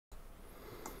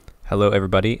Hello,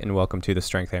 everybody, and welcome to the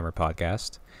Strength Hammer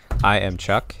podcast. I am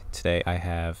Chuck. Today I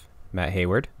have Matt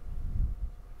Hayward.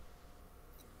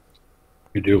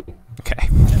 You do. Okay.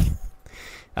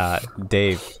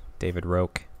 David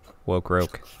Roke. Woke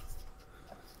Roke.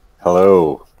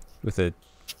 Hello. With a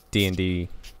D&D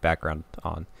background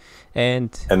on.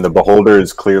 And the beholder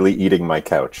is clearly eating my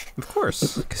couch. of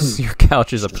course, because your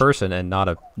couch is a person and not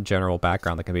a general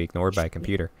background that can be ignored by a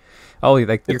computer. Oh,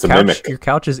 like your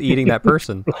couch is eating that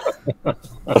person.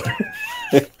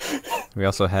 We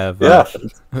also have Neil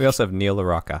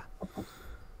LaRocca.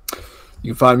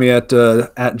 You can find me at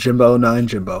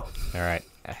Jimbo9Jimbo. All right,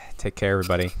 take care,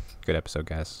 everybody. Good episode,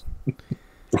 guys.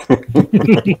 All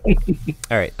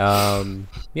right,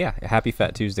 happy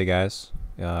Fat Tuesday, guys.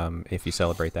 If you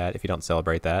celebrate that. If you don't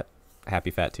celebrate that, happy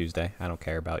Fat Tuesday. I don't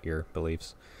care about your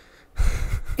beliefs.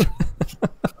 I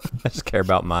just care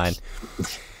about mine.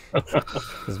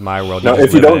 This is my world. No,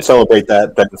 if you don't celebrate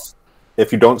that,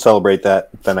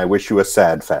 then I wish you a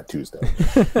sad Fat Tuesday.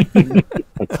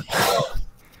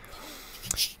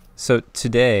 So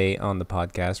today on the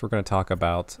podcast, we're going to talk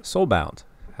about Soulbound.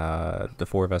 The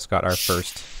four of us got our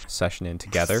first session in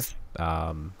together.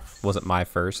 Wasn't my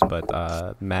first,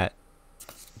 but Matt,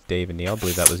 Dave, and Neil, I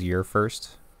believe that was your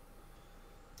first.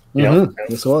 Yeah,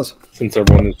 this was. Since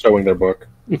everyone is showing their book.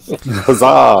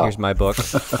 Huzzah! Here's my book.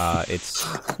 It's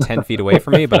 10 feet away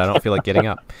from me, but I don't feel like getting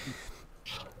up.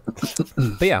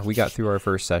 But yeah, we got through our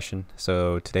first session.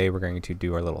 So today we're going to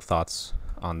do our little thoughts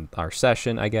on our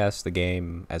session, I guess, the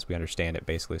game as we understand it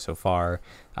basically so far.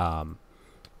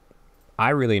 I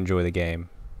really enjoy the game.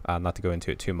 Not to go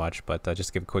into it too much, but just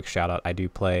to give a quick shout out, I do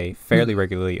play fairly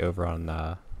regularly over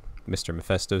on Mr.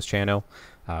 Mephisto's channel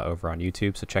over on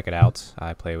YouTube, so check it out.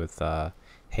 I play with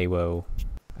Haywo,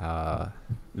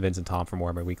 Vince and Tom from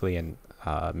Warhammer Weekly, and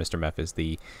Mr. Meph is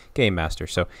the game master.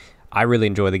 So I really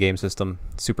enjoy the game system.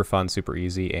 Super fun, super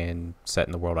easy, and set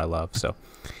in the world I love. So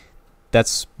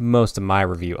that's most of my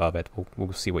review of it.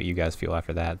 We'll see what you guys feel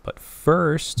after that. But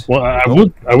first... Well, I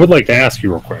would like to ask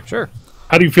you real quick. Sure.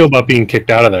 How do you feel about being kicked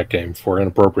out of that game for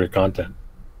inappropriate content?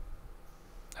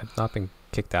 I've not been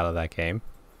kicked out of that game.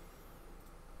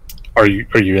 Are you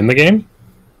in the game?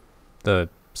 The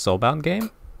Soulbound game?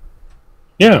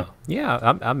 Yeah.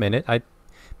 Yeah, I'm in it.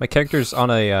 My character's on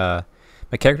a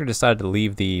my character decided to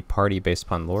leave the party based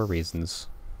upon lore reasons,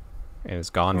 and is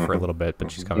gone for a little bit, but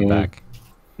she's coming back.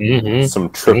 Mm-hmm. Some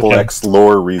triple X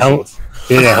lore reasons.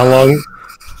 How long?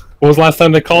 What was the last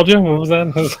time they called you? What was that?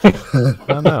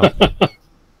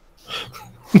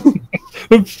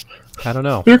 I don't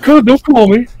know. They'll call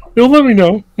me. They'll let me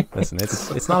know. Listen,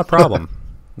 it's not a problem.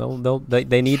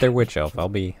 They need their witch elf. I'll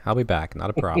be back. Not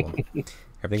a problem.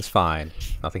 Everything's fine.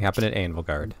 Nothing happened at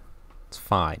Anvilgard. It's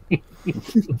fine.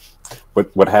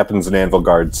 What happens in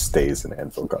Anvilgard stays in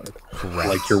Anvilgard. Correct.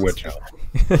 Like your witch elf.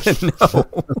 No.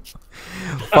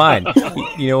 Fine.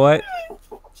 You know what?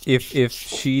 If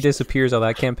she disappears on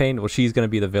that campaign, well, she's going to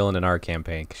be the villain in our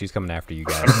campaign because she's coming after you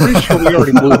guys. I'm pretty sure we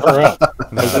already blew her up.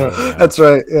 That's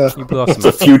right, yeah. You blew off It's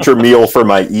a future meal for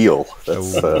my eel.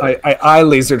 That's, I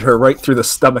lasered her right through the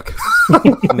stomach.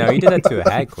 No, you did that to a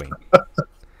hag queen.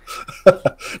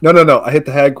 No. I hit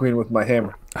the hag queen with my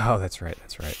hammer. Oh, that's right.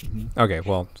 Okay,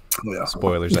 well,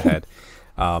 spoilers ahead.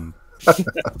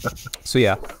 So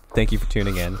yeah, thank you for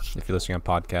tuning in. If you're listening on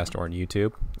podcast or on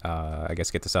YouTube, I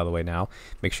guess get this out of the way now.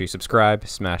 Make sure you subscribe,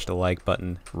 smash the like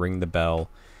button, ring the bell,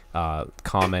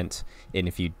 comment, and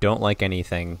if you don't like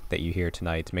anything that you hear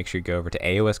tonight, make sure you go over to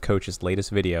AOS Coach's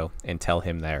latest video and tell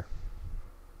him there.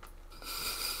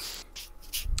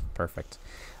 Perfect.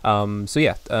 So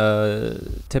yeah,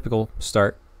 typical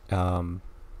start.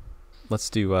 Let's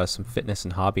do some fitness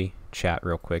and hobby chat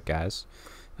real quick, guys.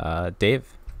 Dave,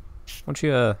 why don't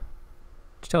you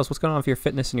tell us what's going on with your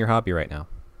fitness and your hobby right now?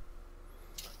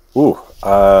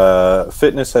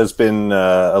 Fitness has been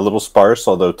a little sparse,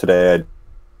 although today I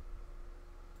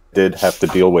did have to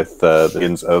deal with the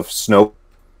ends of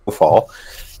snowfall.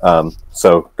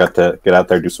 So got to get out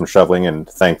there, do some shoveling, and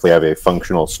thankfully I have a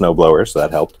functional snowblower, so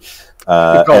that helped.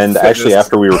 And actually,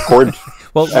 after we record...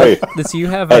 Well, so you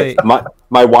have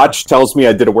my watch tells me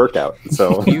I did a workout.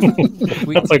 So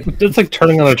it's like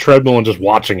turning on a treadmill and just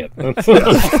watching it.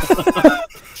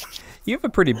 You have a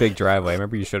pretty big driveway. I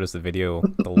remember you showed us the video,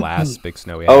 the last big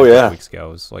snow we had 2 weeks ago.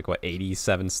 It was like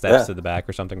 87 steps to the back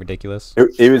or something ridiculous.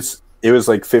 It was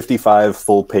like 55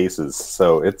 full paces.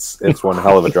 So it's one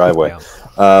hell of a driveway.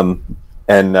 Yeah.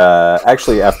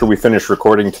 Actually, after we finish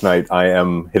recording tonight, I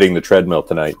am hitting the treadmill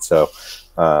tonight. So.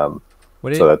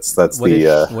 That's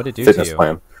the fitness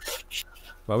plan.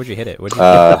 Why would you hit it? Would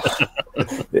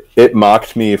you? It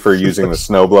mocked me for using the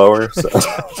snowblower. So.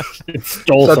 It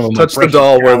stole some of my Touch the precious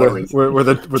doll calories. where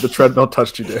the treadmill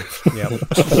touched you, Dave. Yep.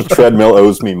 The treadmill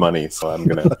owes me money, so I'm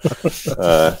gonna.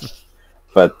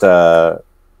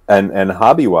 And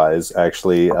hobby wise,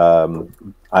 actually,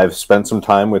 I've spent some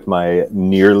time with my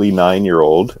nearly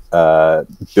 9-year-old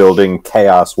building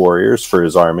Chaos Warriors for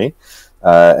his army,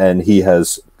 and he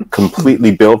has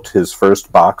completely built his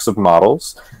first box of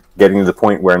models, getting to the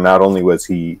point where not only was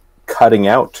he cutting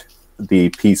out the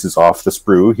pieces off the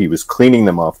sprue, he was cleaning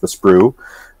them off the sprue,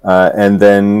 and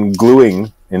then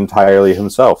gluing entirely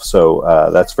himself. So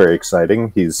that's very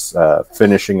exciting. He's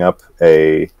finishing up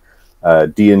a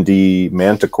D&D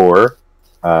Manticore,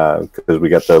 because we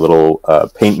got the little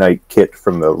paint night kit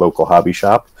from the local hobby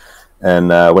shop. And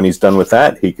when he's done with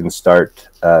that, he can start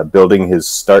building his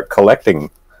Start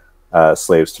Collecting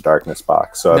Slaves to Darkness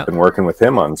box. So I've been working with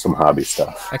him on some hobby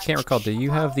stuff. I can't recall. Do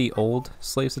you have the old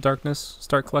Slaves to Darkness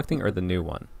Start Collecting or the new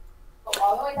one?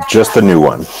 Just the new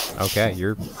one. Okay,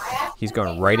 he's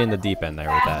going right in the deep end there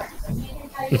with that.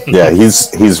 Yeah,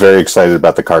 he's very excited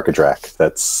about the Karkadrak.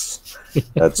 That's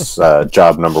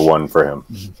job number 1 for him.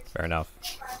 Fair enough.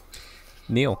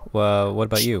 Neil, what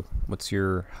about you? What's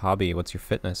your hobby? What's your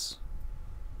fitness?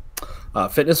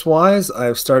 Fitness wise,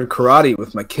 I've started karate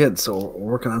with my kids, so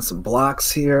we're working on some blocks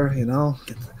here. You know,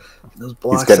 get those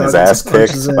blocks. He's getting his ass kicked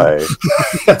by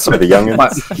the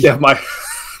youngins.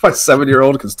 My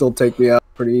 7-year-old can still take me out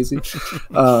pretty easy.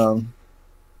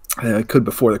 Yeah, I could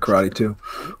before the karate too,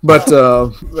 but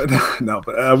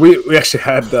we actually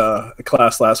had a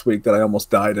class last week that I almost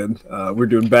died in. We're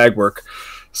doing bag work,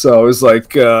 so it was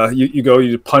like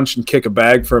you punch and kick a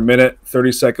bag for a minute,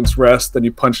 30 seconds rest, then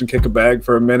you punch and kick a bag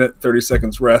for a minute, 30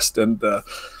 seconds rest, and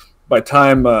by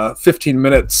time 15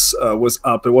 minutes was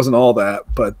up, it wasn't all that,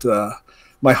 but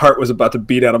my heart was about to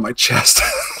beat out of my chest.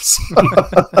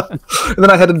 And then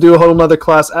I had to do a whole nother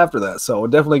class after that, so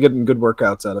definitely getting good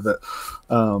workouts out of it.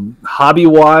 Hobby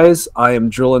wise, I am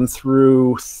drilling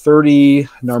through 30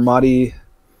 Namarti,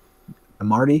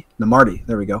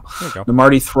 there we go.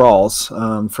 Namarti thralls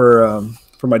for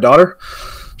my daughter.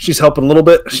 She's helping a little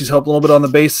bit. She's helping a little bit on the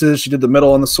bases. She did the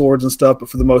middle on the swords and stuff, but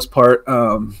for the most part,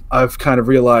 I've kind of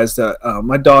realized that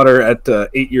my daughter at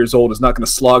 8 years old is not going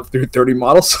to slog through 30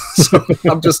 models. So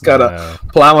I'm just kind of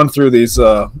plowing through these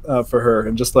for her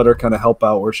and just let her kind of help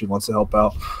out where she wants to help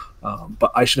out.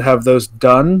 But I should have those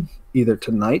done either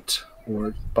tonight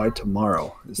or by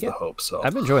tomorrow is the hope. So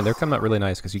I've been enjoying. They're coming out really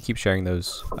nice because you keep sharing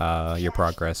those your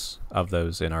progress of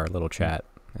those in our little chat,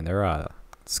 and they're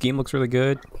scheme looks really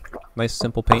good. Nice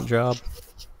simple paint job.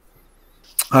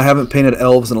 I haven't painted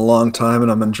elves in a long time, and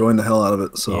I'm enjoying the hell out of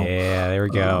it. So yeah, there we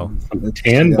go. The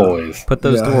tan boys. Put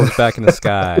those dwarves back in the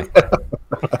sky.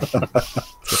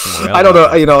 I don't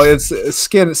know. You know, it's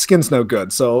skin's no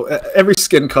good. So every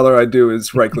skin color I do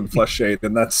is Reichland flesh shade,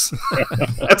 and that's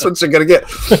what you're gonna get.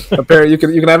 Apparently, you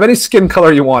can have any skin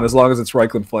color you want as long as it's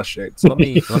Reichland flesh shade. So. Let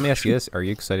me ask you this: are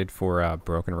you excited for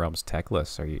Broken Realms tech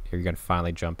list? Are you gonna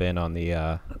finally jump in on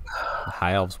the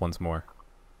high elves once more?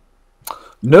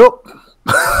 Nope.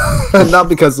 Not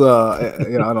because I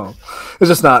don't. It's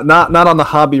just not on the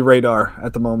hobby radar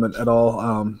at the moment at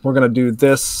all. We're gonna do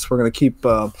this. We're gonna keep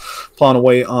plowing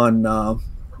away on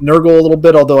Nurgle a little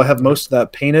bit. Although I have most of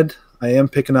that painted, I am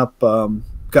picking up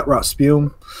Gut Rot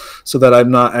Spume, so that I'm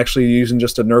not actually using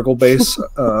just a Nurgle base,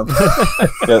 a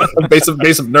base of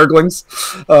Nurglings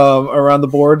around the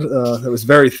board. It was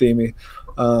very themey.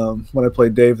 When I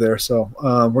played Dave there, so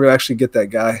we're gonna actually get that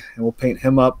guy and we'll paint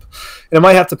him up, and I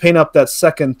might have to paint up that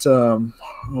second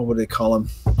what do they call him,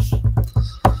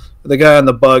 the guy on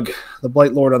the bug, the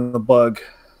Blight Lord on the bug.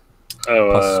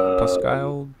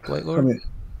 Pascal Blight Lord.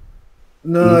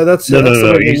 No, that's no.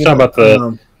 You're talking about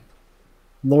the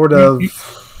Lord of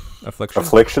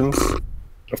Afflictions.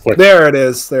 There it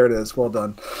is. Well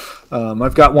done.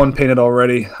 I've got one painted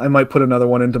already. I might put another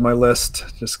one into my list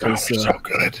just because. So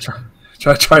good.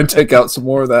 Try and take out some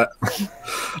more of that.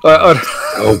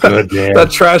 Oh, good, yeah. That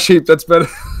trash heap that's been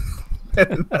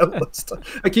in that list.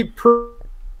 I keep pruning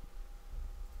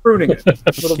it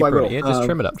little by little. Yeah, just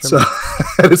trim it up.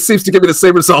 And it seems to give me the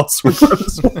same results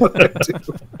regardless of what I do.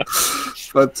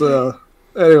 But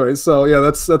anyway, so yeah,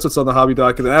 that's what's on the hobby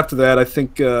dock. And after that, I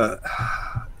think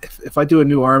if I do a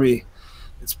new army,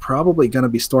 it's probably going to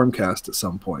be Stormcast at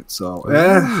some point. So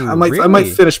I might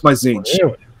finish my Zinch.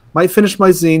 Really? Might finish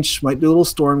my Zinch, might do a little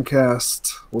Stormcast.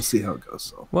 We'll see how it goes.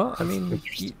 So. Well, I mean,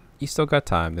 you still got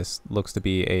time. This looks to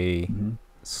be a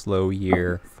slow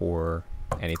year for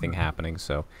anything happening,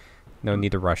 so no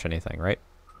need to rush anything, right?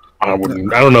 I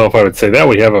don't know if I would say that.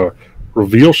 We have a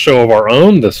reveal show of our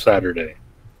own this Saturday.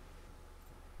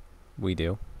 We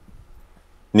do.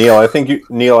 Neil, I think you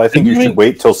should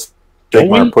wait till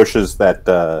Sigmar pushes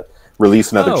that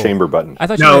release another chamber button. I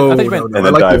thought you meant, and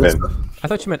then dive in. I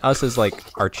thought you meant us as like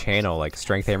our channel, like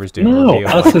Strength Hammers doing No, a review.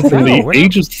 us as in the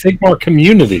Age of Sigmar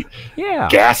community. Yeah.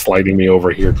 Gaslighting me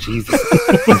over here, Jesus.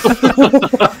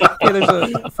 Yeah, there's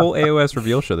a full AOS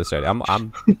reveal show this Saturday.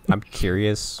 I'm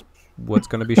curious what's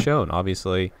going to be shown.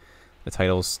 Obviously, the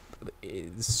title's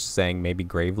saying maybe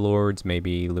Grave Lords,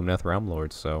 maybe Lumineth Realm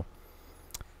Lords. So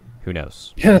who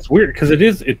knows? Yeah, it's weird because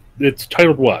it's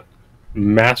titled what?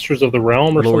 Masters of the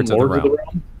Realm or Lords something? of the Lords of the Realm.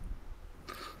 Realm?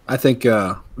 I think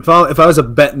if I was a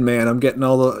betting man, I'm guessing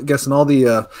all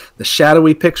the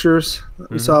shadowy pictures that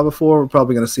we saw before. We're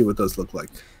probably going to see what those look like.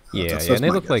 Yeah, and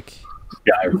they look like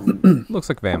looks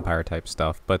like vampire type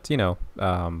stuff. But you know,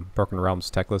 Broken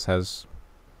Realms Techless has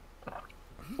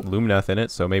Lumineth in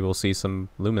it, so maybe we'll see some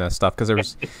Lumineth stuff because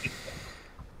there's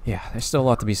still a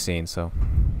lot to be seen. So,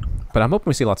 but I'm hoping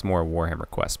we see lots more Warhammer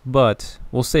quests. But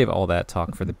we'll save all that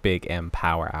talk for the big M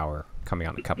Power Hour coming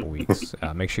out in a couple weeks.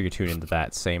 Make sure you tune into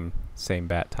that same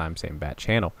bat time, same bat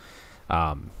channel.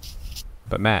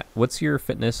 But Matt, what's your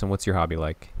fitness and what's your hobby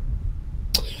like?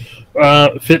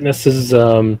 Fitness has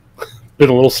been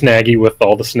a little snaggy with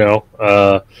all the snow.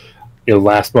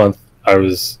 Last month I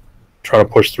was trying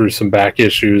to push through some back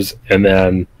issues, and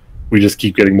then we just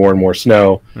keep getting more and more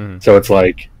snow. So it's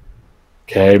like,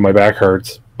 okay, my back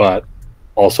hurts, but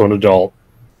also an adult.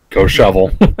 Go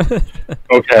shovel.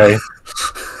 Okay.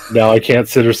 Now I can't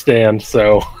sit or stand,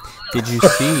 so...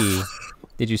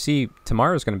 Did you see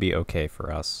tomorrow's going to be okay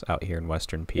for us out here in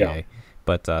Western PA, yeah.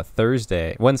 But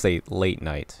Wednesday late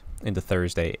night into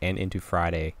Thursday and into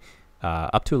Friday,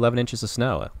 up to 11 inches of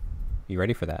snow. You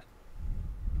ready for that?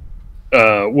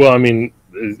 Well, I mean,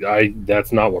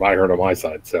 that's not what I heard on my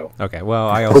side, so... Okay, well,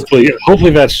 I also...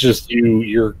 Hopefully that's just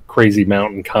you're crazy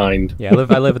mountain kind. Yeah,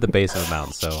 I live at the base of the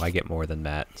mountain, so I get more than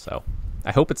that, so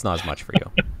I hope it's not as much for you.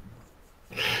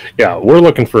 Yeah, we're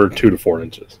looking for 2 to 4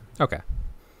 inches. Okay.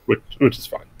 Which is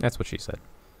fine. That's what she said.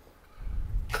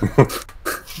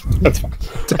 That's fine.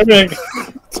 I mean,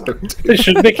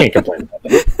 they can't complain about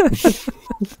that.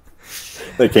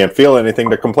 They can't feel anything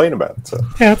to complain about. So.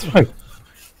 Yeah, that's fine.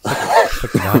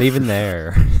 Like not even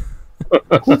there.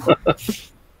 All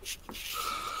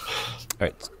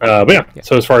right. But yeah,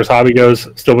 so as far as hobby goes,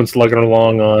 still been slugging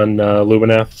along on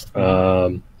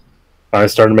Lumineth. I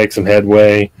started to make some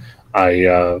headway.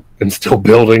 I been still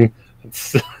building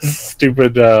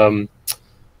stupid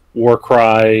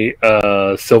Warcry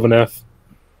Sylvaneth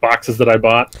boxes that I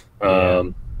bought.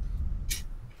 I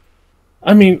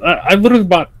mean, I literally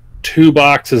bought 2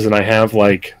 boxes and I have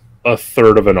like a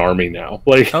third of an army now.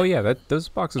 Like, oh yeah, those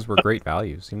boxes were great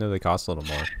values, even though they cost a little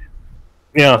more.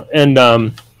 Yeah, and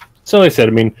so like I said,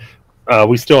 I mean,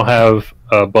 we still have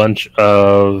a bunch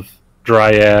of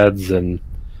dryads, and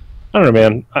I don't know,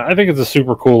 man. I think it's a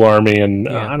super cool army, and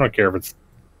I don't care if it's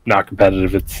not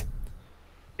competitive. It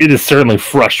is certainly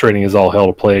frustrating as all hell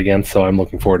to play against, so I'm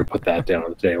looking forward to put that down on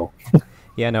the table.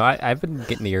 Yeah, no, I've been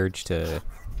getting the urge to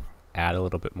add a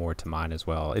little bit more to mine as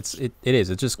well. It's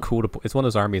just cool to. It's one of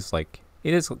those armies like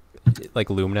it is like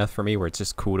Lumineth for me, where it's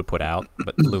just cool to put out,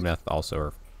 but Lumineth also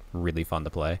are really fun to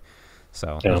play.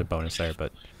 So there's a bonus there,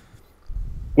 but.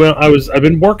 Well, I've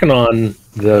been working on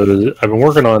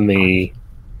the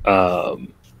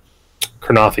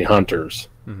Karnathi Hunters,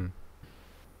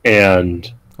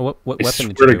 and what weapon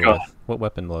did you do with? What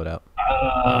weapon loadout?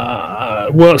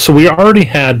 Well, so we already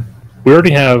have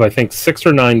I think 6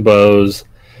 or 9 bows,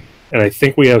 and I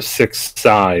think we have 6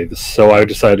 scythes. So I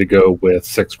decided to go with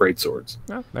 6 greatswords.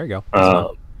 Oh, there you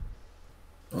go.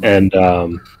 And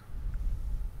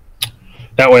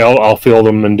that way I'll field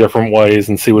them in different ways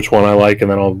and see which one I like, and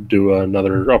then I'll do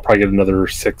another. I'll probably get another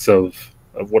 6 of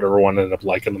whatever one I ended up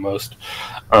liking the most.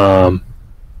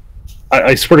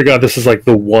 I swear to God, this is like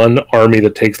the one army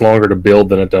that takes longer to build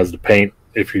than it does to paint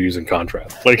if you're using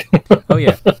contrast. Like, oh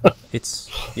yeah,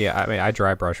 I mean, I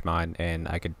dry brush mine, and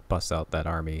I could bust out that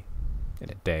army in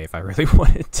a day if I really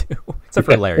wanted to. Except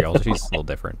for Lariel, she's a little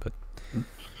different, but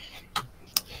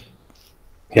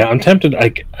yeah, I'm tempted.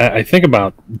 I think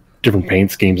about different paint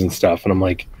schemes and stuff, and I'm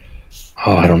like,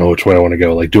 oh, I don't know which way I want to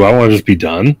go. Like, do I want to just be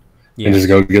done? And just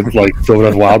go get like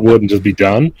Sylvaneth Wildwood and just be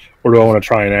done, or do I want to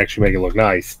try and actually make it look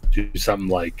nice? Do something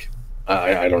like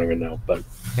I don't even know. But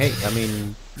hey, I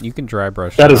mean, you can dry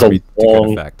brush. That is a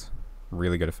long effect,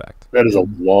 really good effect. That is a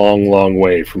long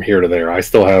way from here to there. I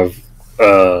still have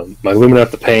my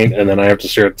Lumineth to paint, and then I have to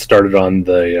get started on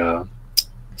the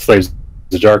Slaves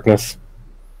of Darkness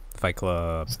Fight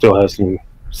Club. Still have some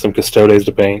Custodes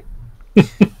to paint.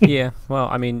 Yeah, well,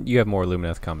 I mean, you have more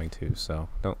Lumineth coming too, so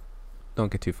don't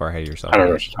don't get too far ahead of yourself. I don't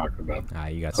know what you're talking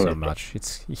about. You got so much.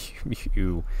 It's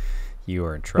you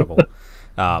are in trouble.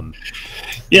 Yeah,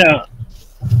 I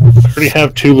already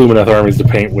have 2 Lumineth armies to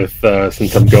paint with,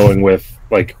 since I'm going with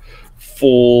like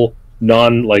full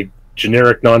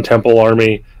generic non-temple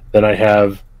army. Then I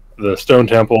have the Stone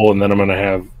Temple, and then I'm gonna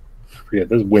have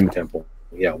this is Wind Temple.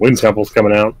 Yeah, Wind Temple's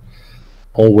coming out.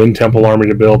 Whole Wind Temple army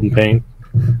to build and paint.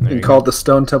 And called the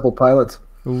Stone Temple Pilots.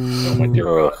 Oh my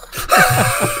dear.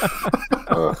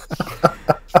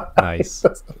 Nice.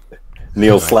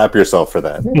 Neil, slap yourself for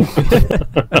that.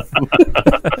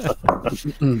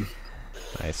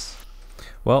 Nice.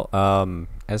 Well,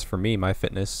 as for me, my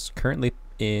fitness currently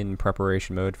in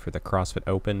preparation mode for the CrossFit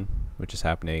Open, which is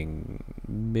happening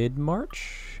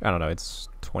mid-March. I don't know. It's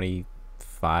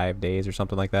 25 days or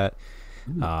something like that.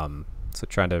 So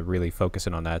trying to really focus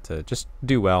in on that to just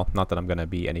do well. Not that I'm going to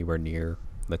be anywhere near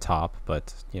the top,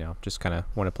 but just kind of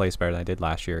want to place better than I did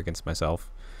last year against myself.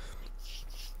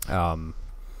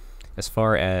 As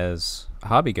far as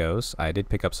hobby goes, I did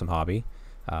pick up some hobby.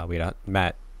 We had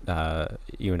Matt,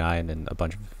 you and I, and then a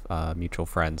bunch of mutual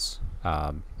friends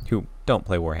who don't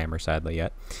play Warhammer, sadly,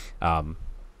 yet. Had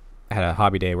a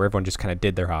hobby day where everyone just kind of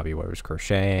did their hobby, whether it was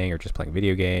crocheting or just playing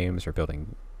video games or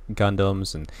building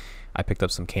Gundams. And I picked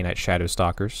up some K-Knight Shadow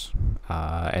Stalkers.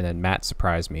 And then Matt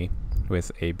surprised me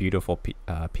with a beautiful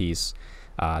piece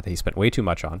that he spent way too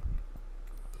much on.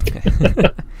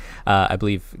 I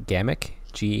believe Gamak,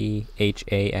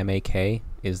 Ghamak,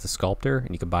 is the sculptor, and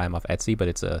you can buy him off Etsy, but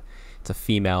it's a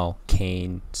female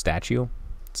Kane statue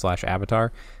 /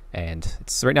 avatar, and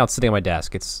it's right now it's sitting on my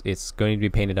desk. It's going to be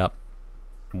painted up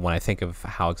when I think of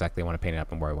how exactly I want to paint it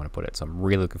up and where I want to put it. So I'm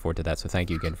really looking forward to that. So thank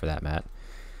you again for that, Matt.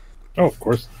 Oh, of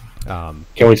course. Can't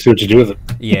wait to see what you do with it.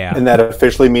 Yeah. And that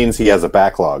officially means he has a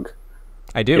backlog.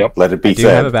 I do. Yep. Let it be I do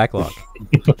said. have a backlog.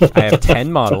 I have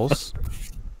 10 models,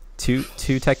 two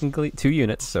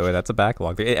units, so that's a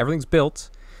backlog. Everything's built,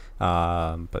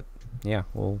 but yeah,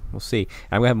 we'll see.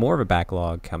 I'm gonna have more of a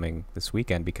backlog coming this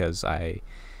weekend because I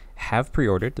have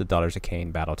pre-ordered the Daughters of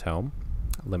Cain Battle Tome,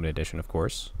 limited edition, of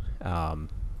course.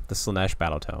 The Slaanesh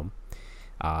Battle Tome,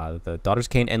 the Daughters of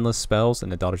Cain Endless Spells,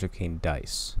 and the Daughters of Cain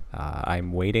Dice.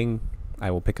 I'm waiting.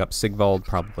 I will pick up Sigvald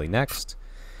probably next,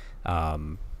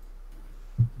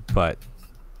 but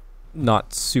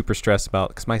not super stressed about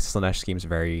because my Slaanesh scheme is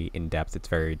very in-depth. It's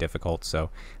very difficult, so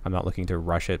I'm not looking to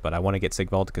rush it, but I want to get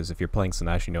Sigvald because if you're playing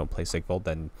Slaanesh and you don't play Sigvald,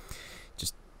 then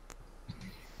just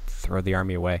throw the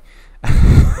army away. Like,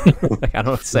 I don't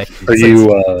know what to say. It's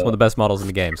one of the best models in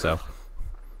the game, so.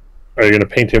 Are you going to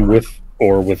paint him with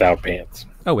or without pants?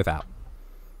 Oh, without.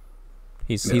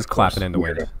 He's clapping in the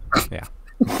wind. Yeah.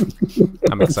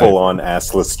 I'm excited. Full on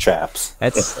assless chaps.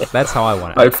 That's how I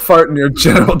want it. I fart in your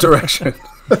general direction.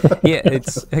 Yeah,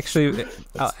 it's actually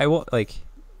I won't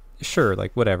sure,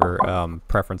 whatever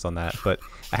preference on that, but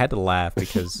I had to laugh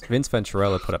because Vince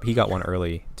Venturella he got one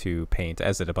early to paint,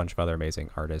 as did a bunch of other amazing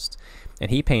artists,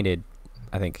 and he painted,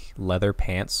 I think, leather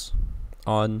pants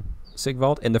on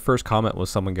Sigvald, and the first comment was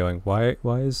someone going, why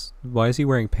is he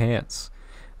wearing pants?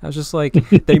 I was just like,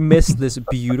 they missed this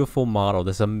beautiful model,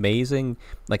 this amazing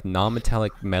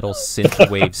non-metallic metal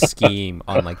synthwave scheme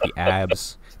on the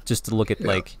abs, just to look at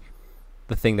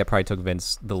the thing that probably took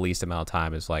Vince the least amount of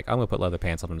time is I'm gonna put leather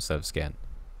pants on him instead of skin.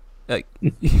 If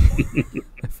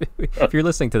you're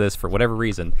listening to this for whatever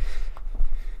reason,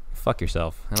 fuck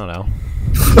yourself. I don't know.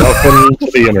 Welcome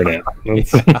to the internet. Yeah.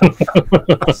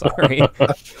 Sorry.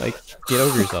 Get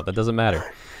over yourself. That doesn't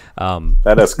matter.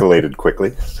 That escalated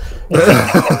quickly.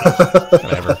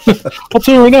 Whatever. I'll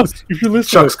tell you right now. If you're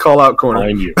listening, Chuck's call out corner.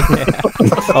 behind you. Yeah.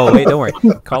 Oh wait, don't worry.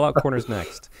 Call out corner's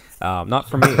next. Not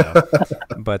for me though.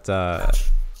 But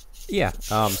yeah.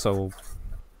 So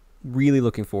really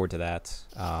looking forward to that.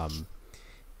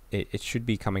 It should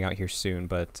be coming out here soon,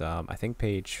 but I think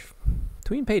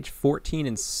between page 14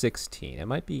 and 16, it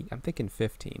might be. I'm thinking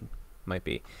 15 might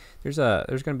be. There's going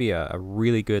to be a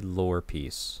really good lore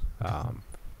piece.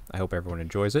 I hope everyone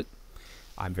enjoys it.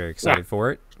 I'm very excited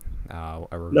for it. No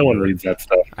one reads that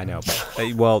stuff. I know,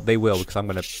 but they will because I'm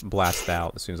going to blast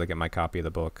out as soon as I get my copy of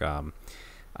the book.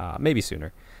 Maybe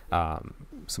sooner.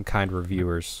 Some kind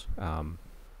reviewers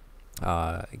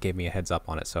gave me a heads up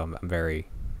on it, so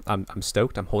I'm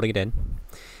stoked. I'm holding it in.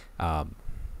 But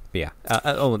yeah.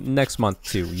 Next month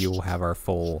too, you will have our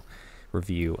full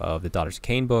review of the Daughters of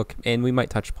Cain book, and we might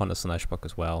touch upon the Slaanesh book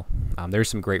as well. There's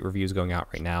some great reviews going out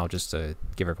right now, just to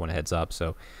give everyone a heads up.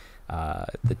 So,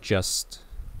 the Just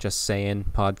Saying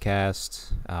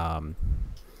podcast,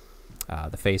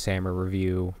 the Facehammer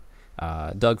review,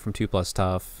 Doug from 2 Plus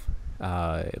Tough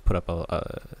put up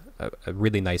a a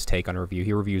really nice take on a review.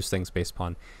 He reviews things based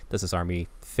upon, does this army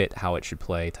fit how it should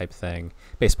play type thing,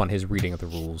 based upon his reading of the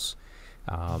rules.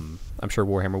 I'm sure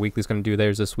Warhammer Weekly is going to do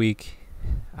theirs this week.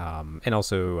 And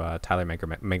also Tyler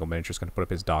Mangle Miniature is going to put up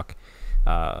his Doc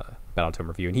Battletome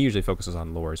review, and he usually focuses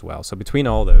on lore as well. So between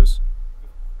all those,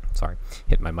 sorry,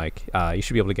 hit my mic, you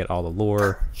should be able to get all the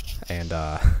lore and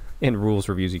rules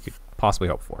reviews you could possibly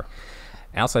hope for.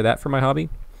 Outside that, for my hobby,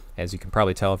 as you can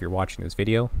probably tell if you're watching this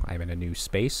video, I'm in a new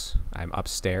space. I'm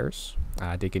upstairs.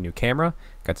 I did get a new camera,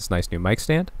 got this nice new mic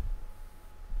stand,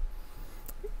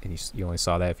 and you only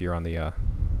saw that if you're on the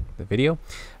video.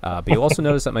 But you'll also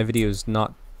notice that my video is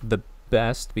not the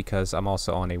best because I'm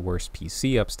also on a worse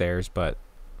PC upstairs, but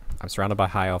I'm surrounded by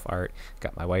high elf art,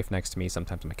 got my wife next to me,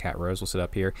 sometimes my cat Rose will sit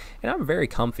up here, and I'm very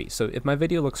comfy. So if my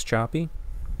video looks choppy,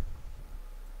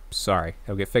 sorry.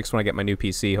 It'll get fixed when I get my new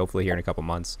PC, hopefully here in a couple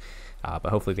months. But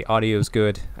hopefully the audio is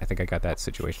good. I think I got that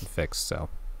situation fixed. So,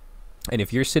 and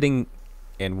if you're sitting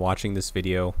and watching this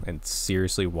video and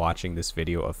seriously watching this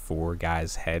video of 4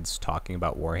 guys' heads talking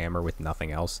about Warhammer with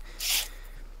nothing else,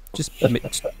 just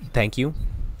thank you.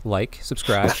 Like,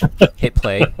 subscribe, hit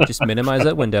play, just minimize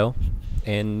that window,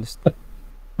 and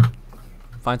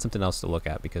find something else to look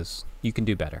at because you can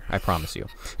do better. I promise you.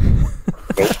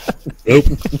 Nope,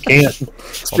 you can't.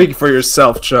 Speak for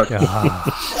yourself, Chuck.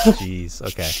 Jeez.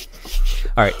 Okay.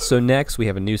 All right. So next we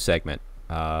have a new segment.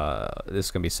 This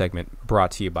is going to be a segment brought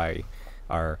to you by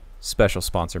our special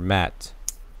sponsor, Matt.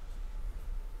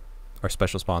 Our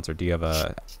special sponsor. Do you have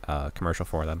a commercial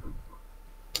for them?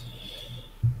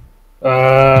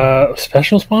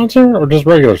 Special sponsor or just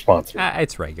regular sponsor?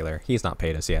 It's regular. He's not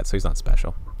paid us yet, so he's not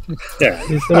special. Yeah,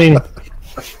 I mean,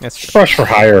 That's true. brush for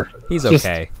hire. He's Just-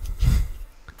 okay.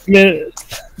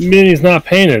 Minis not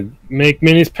painted. Make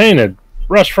minis painted.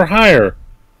 Rush for hire.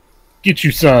 Get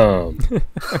you some.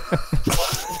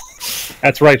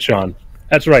 That's right, Sean.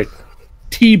 That's right.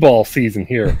 T-ball season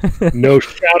here. No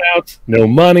shout-outs, no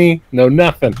money, no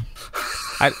nothing.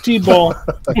 T-ball.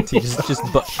 I went to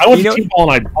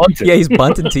T-ball and I bunted. Yeah, he's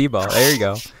bunting T-ball. There you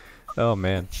go. Oh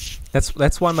man,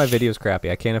 that's why my video's crappy.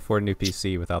 I can't afford a new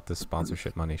PC without this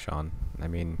sponsorship money, Sean. I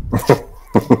mean,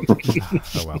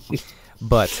 oh well.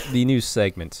 But the new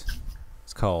segment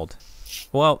is called,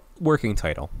 well, working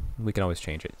title. We can always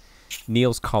change it.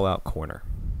 Neil's Call Out Corner.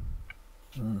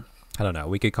 I don't know.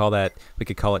 We could call it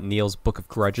Neil's Book of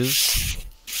Grudges.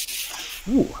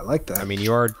 Ooh, I like that. I mean,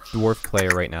 you are a dwarf player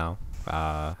right now.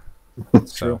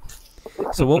 True.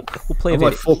 So we'll play a I'm video.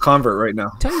 like full convert right now.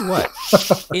 Tell you what,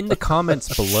 in the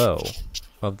comments below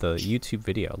of the YouTube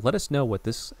video, let us know what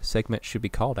this segment should be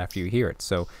called after you hear it.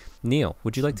 So, Neil,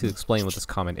 would you like to explain what this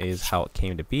comment is, how it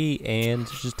came to be, and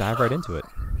just dive right into it?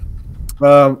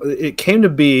 It came to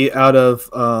be out of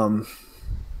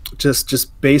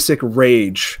just basic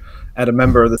rage at a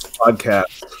member of this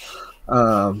podcast.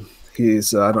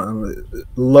 He's I don't know,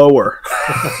 lower.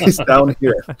 He's down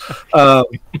here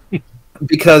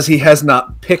because he has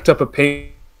not picked up a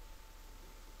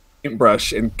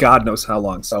paintbrush in God knows how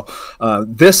long. So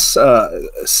this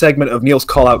segment of Neil's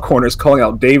Call Out Corner is calling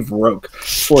out Dave Roke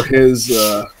for his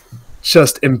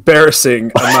just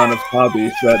embarrassing amount of hobby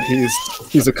that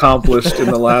he's accomplished in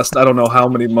the last I don't know how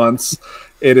many months.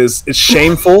 It's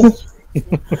shameful.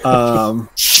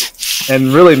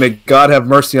 And really, may God have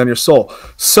mercy on your soul.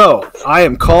 So, I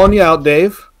am calling you out,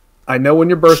 Dave. I know when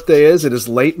your birthday is. It is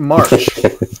late March.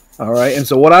 All right. And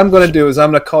so, what I'm going to do is I'm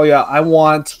going to call you out. I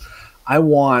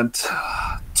want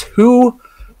 2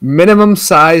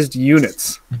 minimum-sized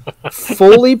units,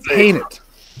 fully painted.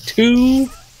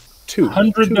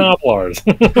 200 Noblars.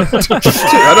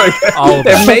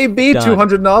 It may be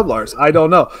 200 Noblars. I don't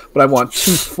know. But I want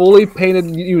 2 fully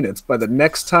painted units by the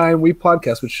next time we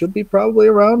podcast, which should be probably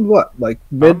around, what, like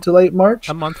mid to late March?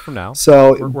 A month from now.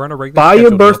 So we're on a regular by schedule, your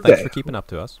Neil. birthday. Thanks for keeping up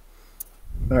to us.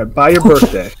 All right, by your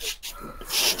birthday.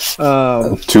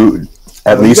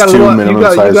 At least 2 minimum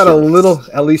size. You got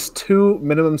at least 2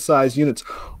 minimum size units.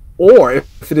 Or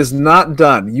if it is not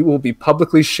done, you will be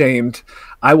publicly shamed.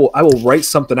 I will write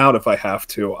something out if I have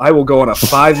to. I will go on a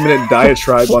 5-minute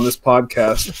diatribe on this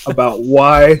podcast about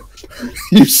why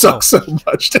you suck so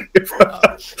much, Dave.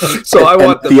 So I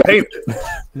want the paint.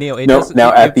 Neil,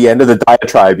 at the end of the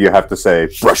diatribe, you have to say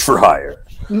 "brush for hire."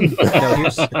 No,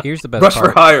 here's the best Brush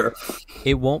part. for hire.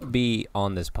 It won't be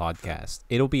on this podcast.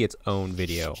 It'll be its own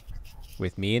video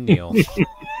with me and Neil.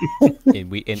 and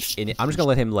I'm just gonna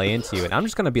let him lay into you, and I'm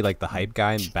just gonna be like the hype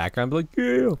guy in the background, be like,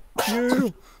 yeah,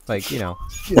 like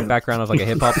background of like a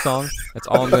hip hop song. That's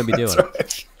all I'm gonna be doing.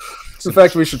 Right. In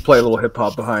fact, we should play a little hip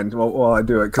hop behind while I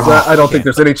do it, because I don't think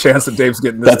there's any chance that Dave's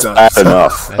getting this That's done. bad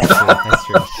enough.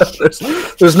 That's true.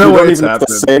 There's no You way don't it's even have to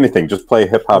happening. say anything. Just play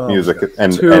hip hop music,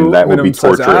 and Two that will be minimum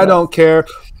size. torture. I don't care.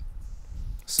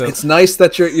 So It's nice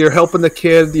that you're helping the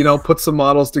kid, put some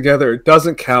models together. It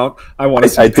doesn't count. I want to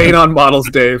see paint on models,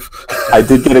 Dave. I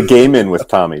did get a game in with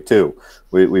Tommy too.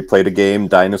 We played a game,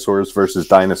 dinosaurs versus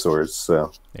dinosaurs.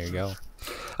 So there you go.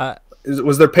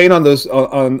 Was there paint on those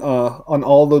on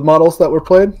all the models that were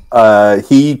played?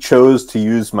 he chose to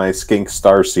use my skink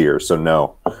Starseer, so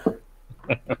no.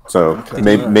 So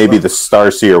maybe the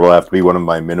Starseer will have to be one of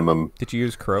my minimum Did you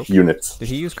use Croak? units. Did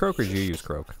he use Croak or did you use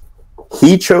Croak?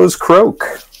 He chose Croak,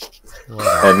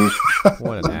 and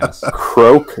What an ass.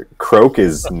 Croak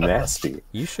is nasty.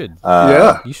 You should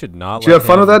Yeah. you should not Did you have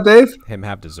fun with that, Dave? him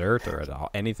have dessert or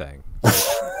anything.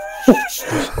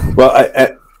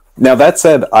 Well, now that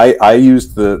said, I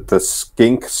used the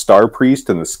skink Star Priest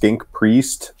and the skink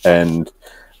Priest, and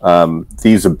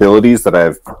these abilities that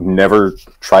I've never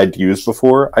tried to use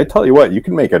before. I tell you what, you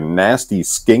can make a nasty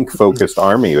skink focused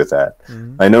army with that.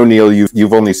 I know, Neil,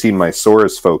 you've only seen my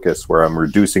Saurus focus where I'm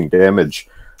reducing damage,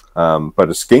 but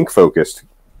a skink focused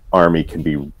army can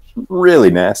be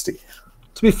really nasty.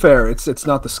 To be fair, it's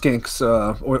not the skinks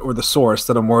or the source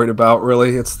that I'm worried about.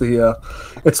 Really, it's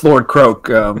it's Lord Croak.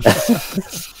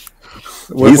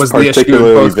 He's was the issue in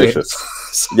particularly both vicious.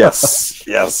 games. Yes. If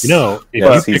Yes,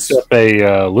 you picked up a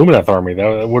Lumineth army,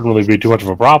 that wouldn't really be too much of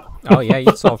a problem. Oh yeah,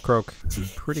 you'd solve Croak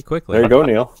pretty quickly. There you go,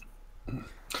 Neil.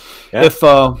 Yeah. If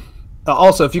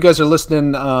also, if you guys are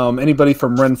listening, anybody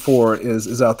from Ren 4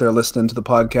 is out there listening to the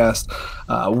podcast,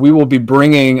 we will be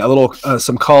bringing a little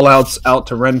some call outs out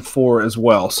to Ren 4 as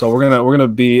well. So we're gonna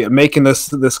be making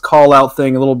this call out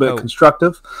thing a little bit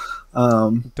constructive.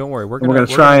 Don't worry, we're gonna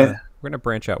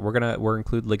branch out. We're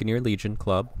include Ligonier Legion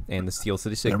Club and the Steel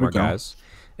City Sigmar guys.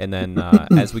 And then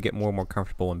as we get more and more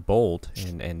comfortable and bold,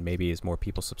 and maybe as more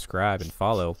people subscribe and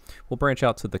follow, we'll branch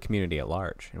out to the community at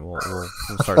large, and we'll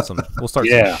start some some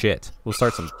shit. We'll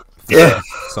start some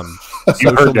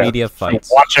social media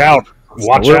fights. Watch out!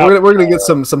 Watch out! We're gonna get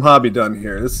some hobby done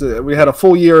here. We had a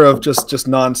full year of just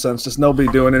nonsense, just nobody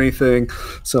doing anything.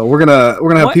 So we're gonna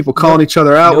have people calling each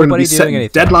other out. We're gonna be setting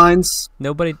deadlines.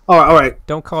 Nobody. Oh, all right.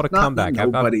 Don't call it a comeback.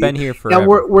 I've been here for. Yeah,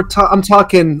 I'm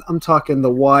talking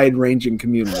the wide ranging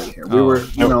community here.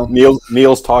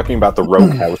 Neil's talking about the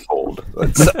Rogue household.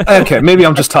 Okay, maybe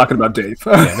I'm just talking about Dave.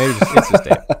 Yeah, maybe it's just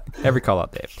Dave. Every call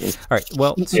out Dave. All right.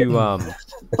 Well,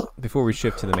 before we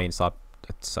shift to the main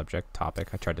topic,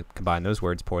 I tried to combine those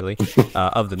words poorly.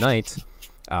 Of the night,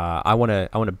 I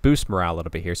want to boost morale a little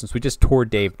bit here since we just tore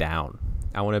Dave down.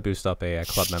 I want to boost up a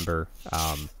club member,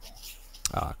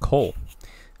 Cole,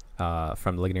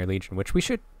 from the Ligonier Legion, which we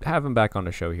should have him back on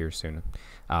the show here soon.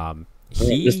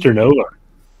 Mr. Nova.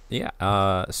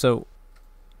 Yeah. So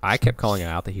I kept calling him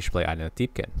out that he should play Ideneth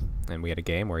Deepkin, and we had a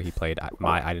game where he played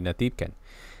my Ideneth Deepkin.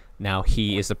 Now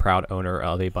he is the proud owner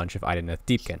of a bunch of Ideneth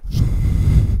Deepkin.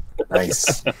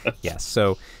 Nice. Yes.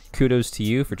 So kudos to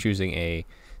you for choosing a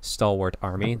stalwart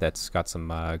army that's got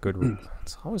some good rules.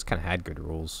 It's always kind of had good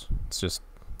rules. It's just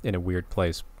in a weird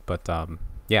place. But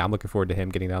yeah, I'm looking forward to him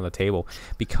getting down the table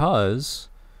because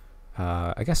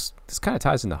I guess this kind of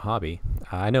ties into hobby.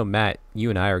 I know, Matt,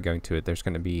 you and I are going to it. There's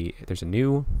a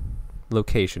new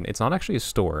location. It's not actually a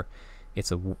store.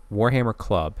 It's a Warhammer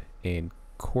club in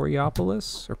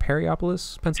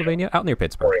Perryopolis, Pennsylvania, out near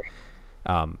Pittsburgh.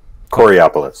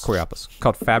 Coriopolis,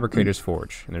 called Fabricators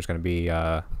Forge, and there's going to be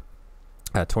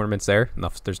tournaments there.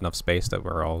 There's enough space that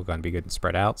we're all going to be good and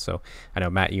spread out. So I know,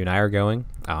 Matt, you and I are going,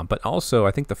 but also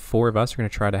I think the four of us are going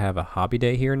to try to have a hobby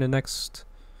day here in the next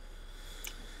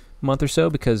month or so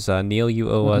because Neil, you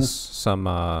owe us some.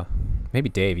 Maybe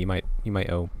Dave, you might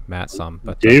owe Matt some.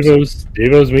 But Dave owes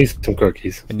me some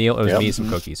cookies. And Neil owes me some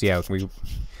cookies. Yeah, we.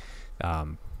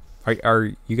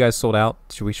 Are you guys sold out?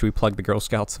 Should we plug the Girl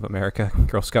Scouts of America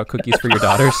Girl Scout cookies for your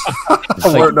daughters?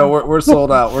 We're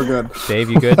sold out. We're good.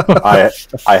 Dave, you good? I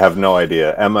have no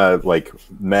idea. Emma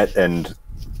met and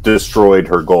destroyed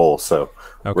her goal, so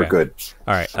we're good.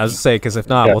 All right, I was gonna say because if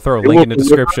not, we'll throw a link in the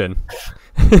description.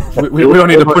 we don't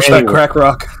need to push that crack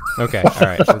rock. Okay, all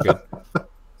right, we're good.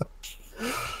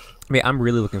 I mean, I'm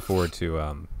really looking forward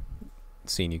to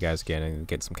seeing you guys again and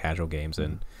get some casual games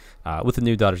in. With the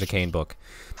new Daughters of Cain book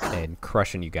and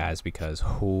crushing you guys because,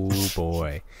 oh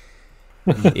boy,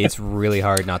 it's really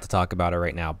hard not to talk about it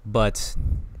right now. But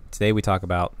today we talk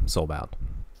about Soulbound.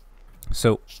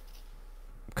 So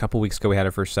a couple weeks ago we had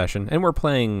our first session, and we're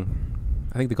playing,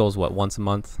 I think the goal is, once a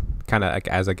month? Kind of like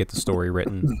as I get the story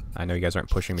written. I know you guys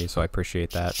aren't pushing me, so I appreciate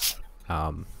that.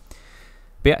 But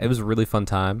yeah, it was a really fun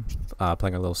time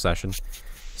playing a little session.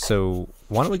 So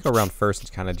why don't we go around first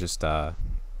and kind of just well,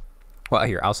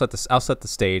 here I'll set the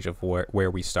stage of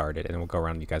where we started, and then we'll go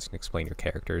around and you guys can explain your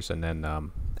characters, and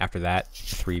then after that,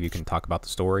 the three of you can talk about the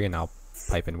story, and I'll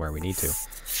pipe in where we need to.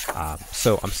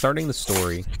 So I'm starting the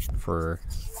story for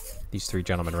these three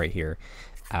gentlemen right here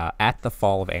at the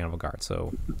fall of Anvilgard.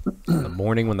 So in the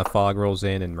morning when the fog rolls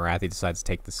in and Marathi decides to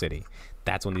take the city,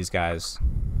 that's when these guys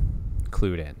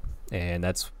clued in, and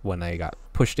that's when they got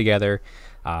pushed together.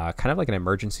 Kind of like an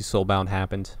emergency soulbound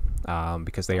happened,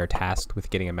 because they are tasked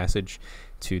with getting a message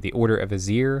to the Order of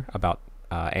Azir about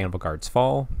Anvilgard's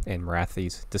fall and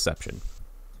Marathi's deception.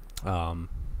 So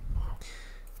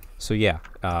yeah,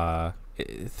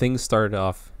 things started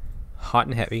off hot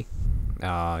and heavy,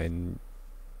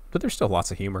 but there's still lots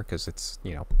of humor because it's,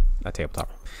 you know, a tabletop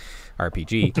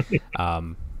RPG.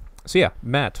 So yeah,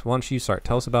 Matt, why don't you start?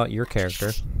 Tell us about your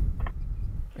character.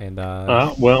 And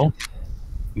well,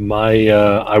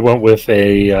 I went with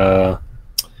an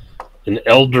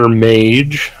elder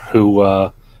mage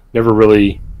who never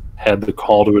really had the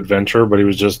call to adventure, but he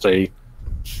was just had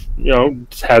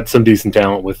some decent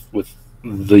talent with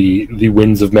the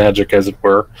winds of magic, as it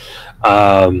were.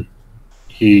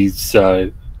 He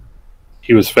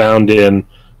was found in.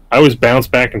 I always bounce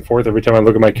back and forth every time I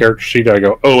look at my character sheet. I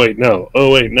go, oh wait, no.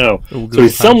 Ugu, So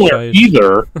he's somewhere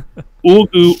either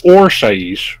Ugu or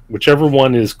Shaish, whichever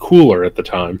one is cooler at the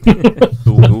time.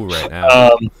 Ugu right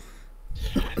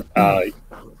now.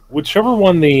 Whichever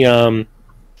one I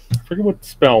forget what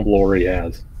spell lore he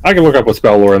has. I can look up what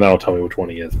spell lore and that'll tell me which one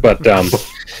he is. But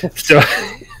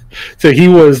so he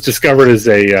was discovered as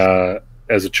a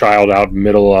child out in the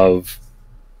middle of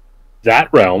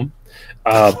that realm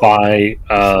by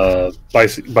a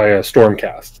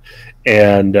Stormcast,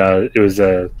 and it was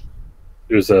a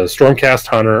Stormcast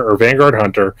hunter or Vanguard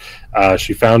hunter.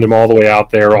 She found him all the way out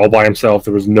there, all by himself.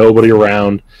 There was nobody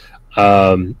around,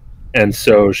 and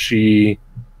so she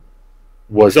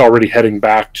was already heading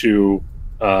back to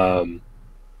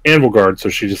Anvilgard. So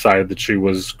she decided that she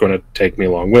was going to take me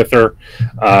along with her.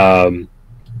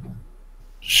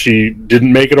 She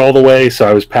didn't make it all the way, so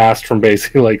I was passed from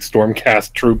basically like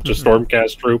Stormcast troop to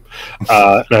Stormcast troop, and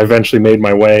I eventually made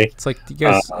my way. It's like, you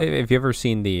guys, have you ever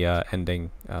seen the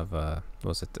ending of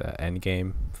was it the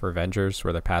Endgame for Avengers,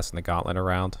 where they're passing the gauntlet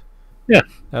around? Yeah,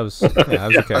 that was a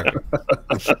character.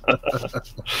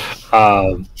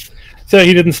 So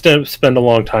he didn't spend a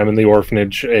long time in the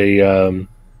orphanage. One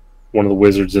of the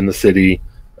wizards in the city,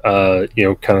 kind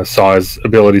of saw his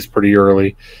abilities pretty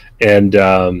early, and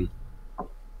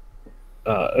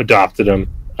adopted him,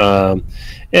 and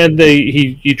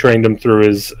he trained him through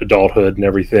his adulthood and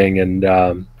everything. And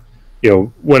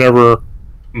whenever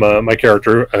my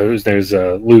character, whose name is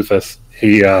Luthus,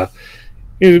 he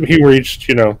reached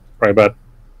probably about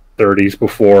 30s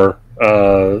before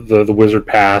the wizard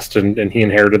passed, and he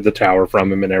inherited the tower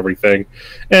from him and everything.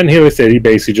 And he always said he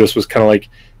basically just was kind of like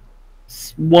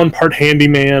one part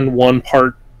handyman, one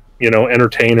part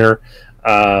entertainer.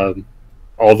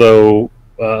 Although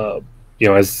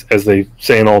as they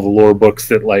say in all the lore books,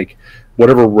 that like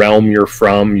whatever realm you're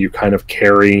from, you kind of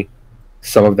carry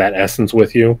some of that essence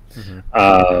with you.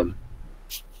 Mm-hmm.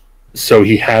 So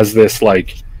he has this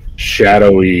like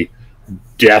shadowy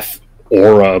death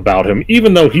aura about him,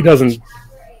 even though he hasn't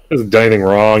done anything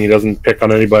wrong. He doesn't pick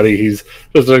on anybody. He's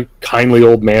just a kindly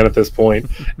old man at this point.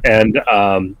 And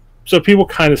so people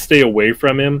kind of stay away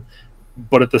from him,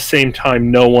 but at the same time,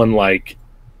 no one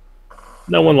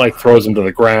throws him to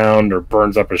the ground or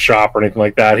burns up his shop or anything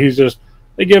like that.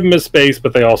 They give him his space,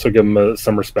 but they also give him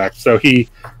some respect. So he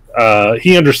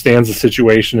understands the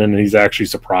situation, and he's actually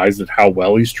surprised at how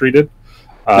well he's treated.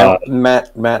 Now,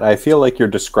 Matt, I feel like you're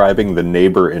describing the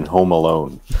neighbor in Home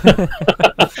Alone.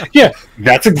 Yeah,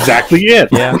 that's exactly it.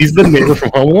 Yeah. He's the neighbor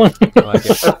from Home Alone.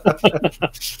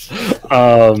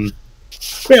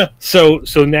 Yeah. So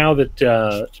now that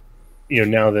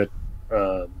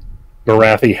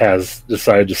Marathi has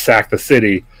decided to sack the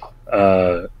city,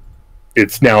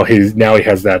 it's now he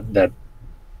has that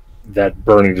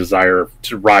burning desire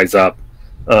to rise up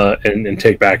and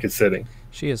take back his city.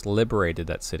 She has liberated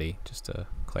that city, just to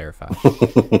clarify.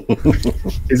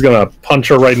 He's gonna punch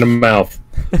her right in the mouth.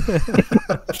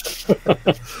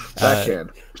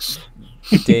 Backhand.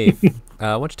 Dave, why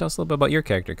don't you tell us a little bit about your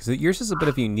character? Because yours is a bit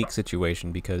of a unique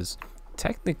situation, because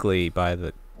technically, by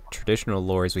the traditional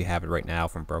lores we have it right now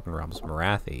from Broken Realms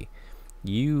Marathi,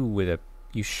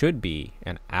 you should be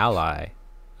an ally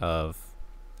of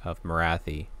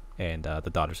Marathi and the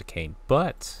Daughters of Cain,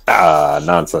 but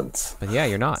nonsense. But yeah,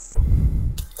 you're not.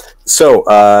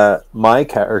 So my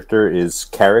character is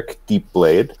Carrick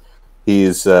Deepblade.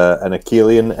 He's an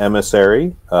Achillean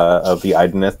emissary of the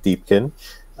Ideneth Deepkin.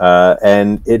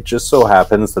 And it just so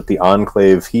happens that the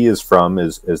enclave he is from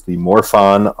is the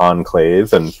Morphon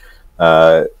enclave, and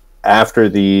after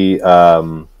the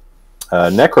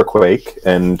Necroquake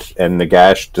and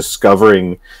Nagash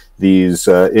discovering these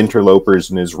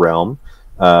interlopers in his realm,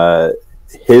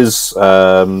 his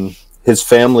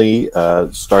family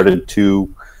started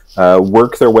to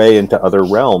work their way into other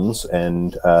realms,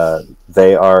 and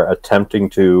they are attempting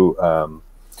to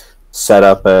set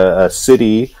up a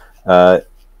city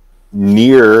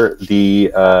near the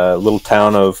little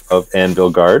town of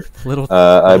Anvilgard. Little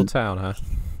town, huh?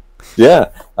 Yeah,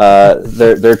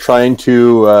 they're trying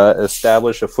to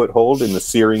establish a foothold in the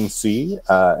Searing Sea,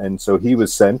 and so he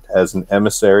was sent as an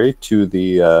emissary to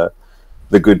the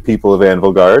good people of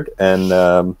Anvilgard,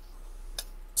 and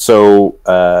so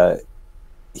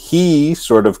he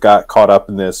sort of got caught up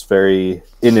in this very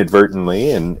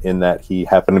inadvertently, in that he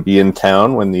happened to be in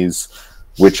town when these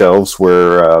witch elves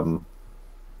were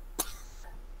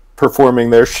performing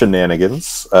their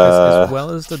shenanigans, as well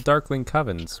as the Darkling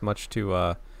Covens, much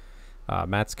to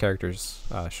Matt's character's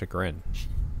chagrin.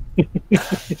 He's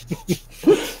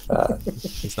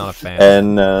not a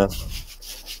fan,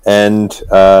 and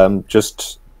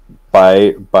just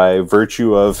by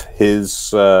virtue of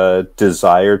his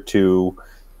desire to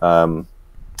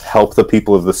help the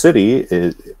people of the city,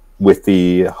 with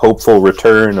the hopeful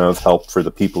return of help for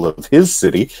the people of his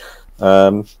city,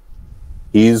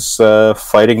 he's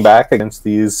fighting back against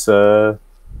these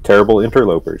terrible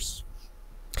interlopers.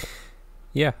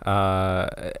 Yeah,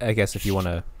 I guess if you want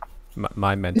to,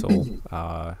 my mental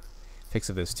fix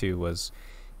of this too was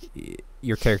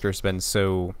your character's been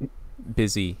so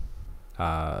busy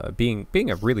being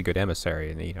a really good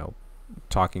emissary, and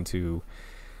talking to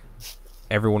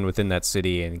everyone within that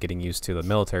city and getting used to the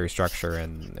military structure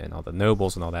and all the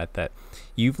nobles and all that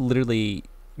you've literally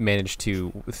managed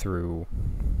to, through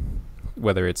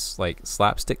whether it's like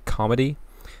slapstick comedy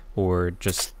or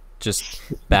just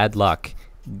bad luck,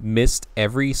 missed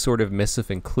every sort of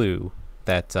missive and clue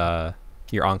that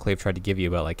your enclave tried to give you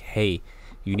about, like, hey,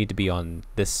 you need to be on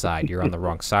this side. You're on the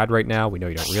wrong side right now. We know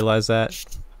you don't realize that,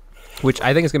 which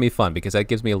I think is gonna be fun because that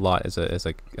gives me a lot as a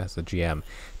GM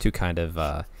to kind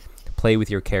of play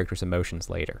with your character's emotions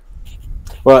later.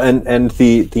 Well, and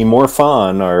the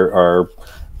Morphon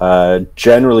are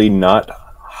generally not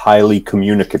highly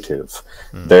communicative.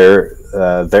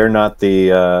 They're not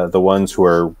the ones who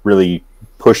are really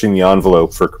pushing the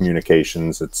envelope for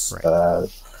communications. It's right.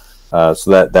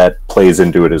 So that plays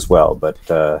into it as well. But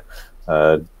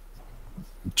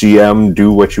GM,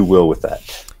 do what you will with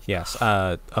that. Yes,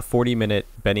 a 40-minute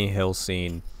Benny Hill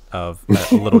scene of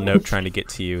a little note trying to get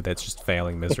to you that's just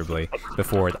failing miserably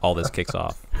before all this kicks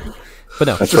off. But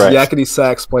no, that's just right. Yakety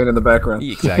sax playing in the background.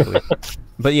 Exactly.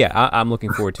 But yeah, I'm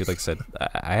looking forward to, like I said,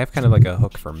 I have kind of like a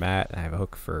hook for Matt. I have a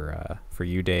hook for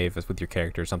you, Dave, with your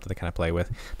character, something to kind of play with.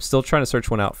 I'm still trying to search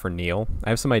one out for Neil. I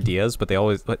have some ideas, but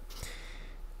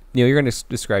Neil, you're going to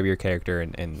describe your character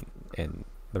and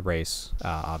the race,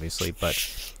 obviously,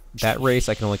 but that race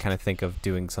I can only kind of think of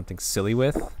doing something silly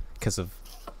with because of,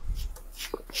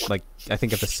 like, I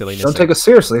think of the silliness. Don't take us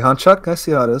seriously, huh, Chuck? I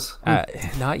see how it is.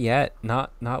 Not yet.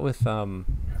 Not with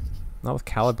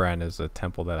Caliban as a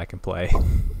temple that I can play.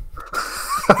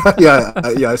 yeah,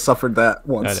 I suffered that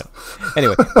once. I know.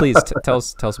 Anyway, please tell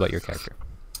us about your character.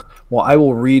 Well, I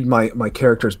will read my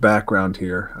character's background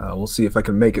here. We'll see if I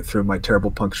can make it through my terrible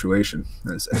punctuation,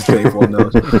 as Dave well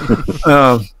knows.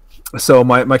 So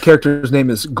my character's name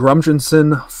is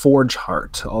Grumdrinson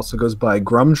Forgeheart. Also goes by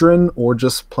Grumdrin or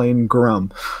just plain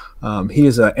Grum. He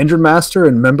is an engine master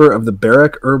and member of the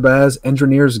Barrack Urbaz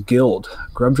Engineers Guild.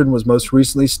 Grumdrin was most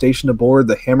recently stationed aboard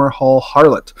the Hammerhall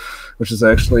Harlot, which is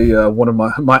actually one of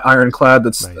my ironclad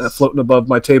that's nice. Floating above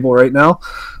my table right now.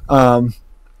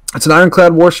 It's an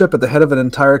ironclad warship at the head of an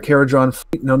entire Caradron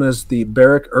fleet known as the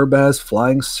Barrack Urbaz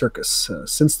Flying Circus.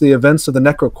 Since the events of the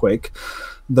Necroquake,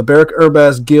 the Barrack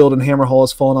Urbaz Guild in Hammerhall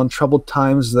has fallen on troubled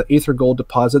times as the Aether Gold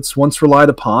deposits, once relied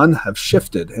upon, have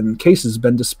shifted and cases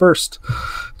been dispersed.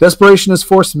 Desperation has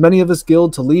forced many of his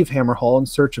guild to leave Hammerhall in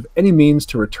search of any means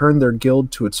to return their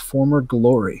guild to its former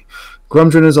glory.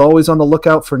 Grumdrin is always on the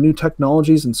lookout for new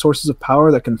technologies and sources of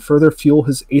power that can further fuel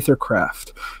his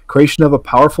Aethercraft. Creation of a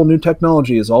powerful new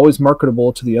technology is always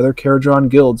marketable to the other Caradron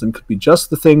guilds and could be just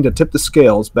the thing to tip the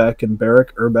scales back in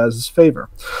Barrack Urbaz's favor.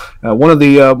 One of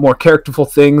the more characterful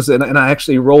things, and I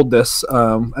actually rolled this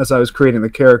as I was creating the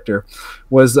character,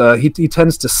 was he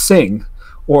tends to sing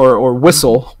or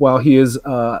whistle while he is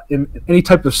in any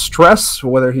type of stress,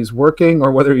 whether he's working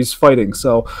or whether he's fighting.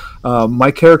 So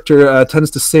my character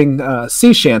tends to sing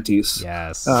sea shanties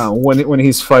yes. when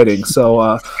he's fighting.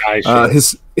 So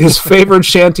his favorite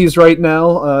shanties right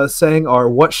now saying are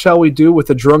 "What shall we do with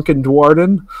a drunken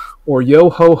Dwarden?" or "Yo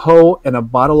ho ho" and a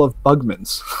bottle of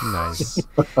Bugman's. Nice.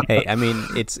 Hey, I mean,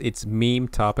 it's meme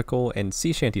topical, and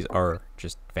sea shanties are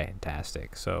just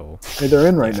fantastic. So Hey, they're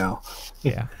in right now.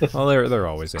 yeah, well, they're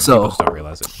always in. So- People just don't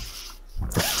realize it.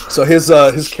 So his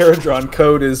Caradron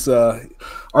code is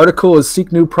article is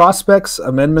seek new prospects.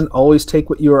 Amendment always take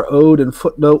what you are owed. And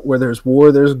footnote where there's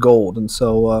war, there's gold. And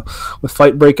so with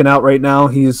fight breaking out right now,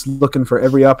 he's looking for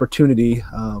every opportunity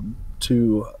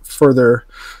to further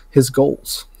his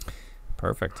goals.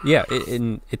 Perfect. Yeah,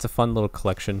 it's a fun little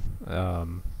collection.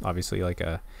 Obviously, like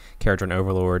a Caradron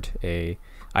Overlord, a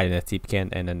INFT Deepkin,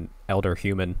 and an Elder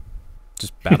Human,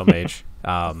 just Battle Mage.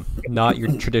 Not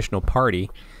your traditional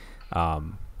party.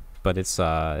 But it's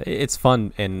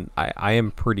fun, and I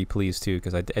am pretty pleased too,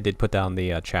 because I did put down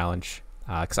the challenge,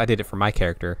 because I did it for my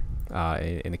character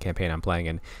in the campaign I'm playing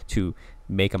in, to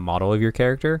make a model of your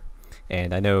character.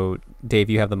 And I know, Dave,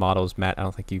 you have the models. Matt, I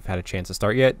don't think you've had a chance to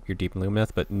start yet. You're deep in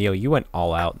Lumineth, but Neil, you went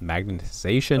all out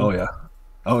magnetization.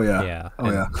 Oh yeah.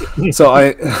 Yeah. So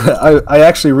I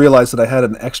actually realized that I had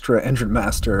an extra engine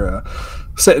master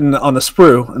sitting on the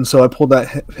sprue, and so I pulled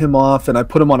him off, and I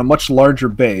put him on a much larger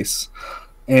base.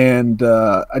 And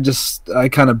I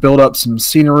kind of build up some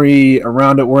scenery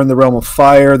around it. We're in the realm of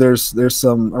fire. There's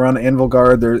some around the Anvil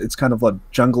Guard. It's kind of like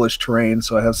junglish terrain,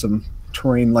 so I have some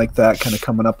terrain like that kind of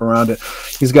coming up around it.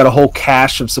 He's got a whole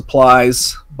cache of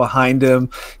supplies behind him.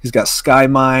 He's got sky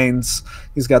mines.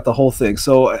 He's got the whole thing.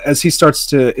 So as he starts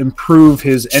to improve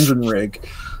his engine rig,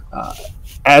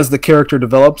 as the character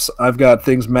develops, I've got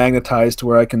things magnetized to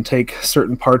where I can take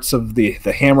certain parts of the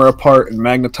hammer apart and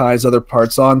magnetize other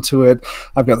parts onto it.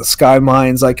 I've got the sky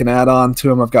mines I can add on to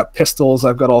them. I've got pistols.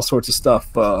 I've got all sorts of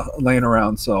stuff laying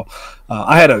around. So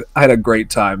I had a great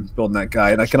time building that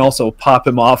guy, and I can also pop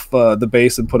him off the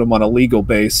base and put him on a legal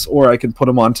base, or I can put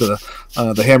him onto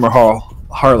the hammer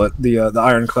harlot, the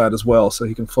ironclad as well, so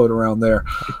he can float around there.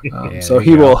 So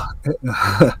he will.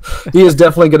 He is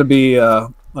definitely going to be.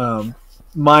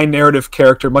 My narrative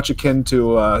character, much akin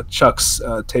to Chuck's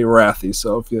Teyrathi.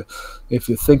 So if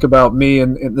you think about me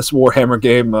in this Warhammer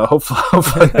game,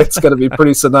 hopefully it's going to be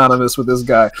pretty synonymous with this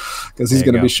guy, because he's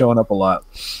going to be showing up a lot.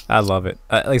 I love it.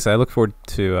 Like I said, I look forward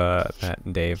to Matt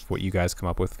and Dave, what you guys come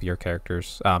up with for your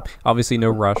characters. Obviously, no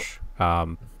rush.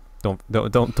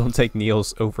 Don't take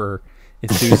Neil's over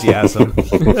enthusiasm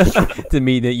to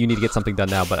me that you need to get something done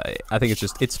now. But I think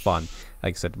it's fun.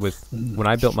 Like I said, when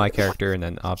I built my character, and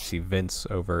then obviously Vince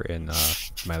over in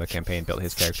my other campaign built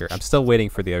his character, I'm still waiting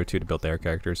for the other two to build their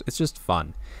characters. It's just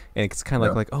fun, and it's kind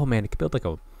of like oh man, it could build like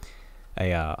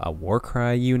a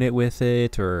Warcry unit with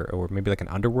it, or maybe like an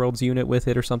Underworlds unit with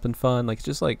it, or something fun. Like it's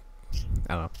just like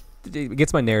I don't know, it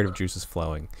gets my narrative juices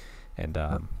flowing, and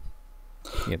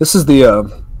This is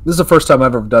the first time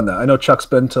I've ever done that. I know Chuck's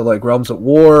been to like Realms at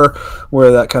War,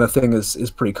 where that kind of thing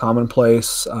is pretty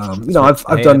commonplace.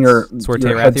 I've done your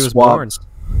head swaps.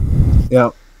 Yeah,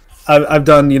 I've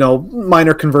done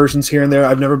minor conversions here and there.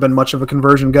 I've never been much of a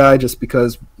conversion guy, just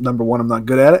because number one, I'm not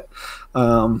good at it.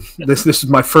 This is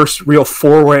my first real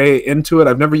foray into it.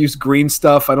 I've never used green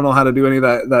stuff. I don't know how to do any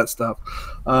of that stuff.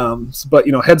 But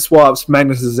head swaps,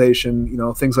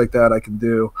 magnetization, things like that I can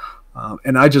do.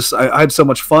 And I had so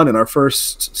much fun in our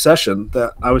first session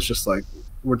that I was just like,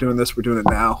 we're doing it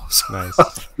now. So nice.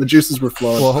 The juices were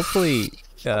flowing. Well, hopefully,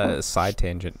 side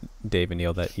tangent, Dave and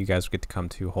Neil, that you guys get to come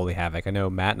to Holy Havoc. I know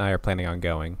Matt and I are planning on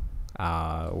going. We're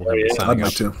gonna be signing I'd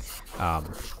up.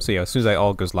 like to. So as soon as that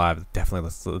all goes live,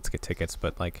 definitely let's get tickets.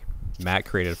 But like Matt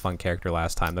created a fun character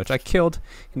last time, which I killed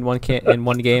in one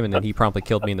game, and then he promptly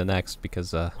killed me in the next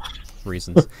because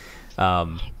reasons.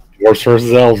 Dwarfs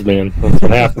versus elves, man. That's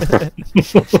what happened.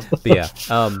 But yeah,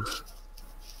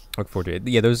 look forward to it.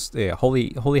 Yeah, those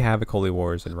Holy Havoc, Holy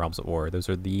Wars, and Realms at War. Those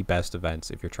are the best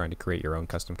events if you're trying to create your own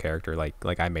custom character,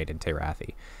 like I made in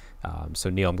Teyrathi.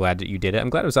 So Neil, I'm glad that you did it. I'm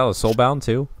glad it was out of Soulbound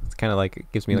too. It's kind of like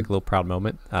it gives me like a little proud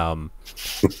moment.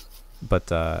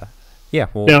 But yeah.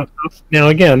 Well, now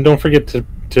again, don't forget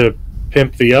to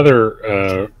pimp the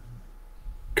other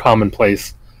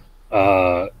commonplace.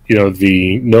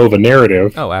 The Nova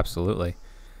narrative. Oh, absolutely.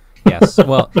 Yes.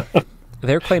 Well,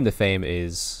 their claim to fame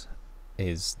is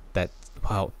that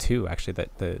two actually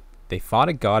that they fought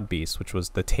a god beast, which was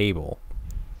the table.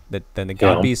 Then the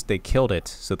god beast, they killed it,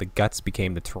 so the guts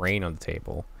became the terrain on the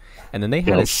table, and then they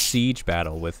had a siege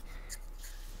battle with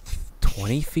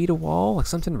 20 feet of wall, like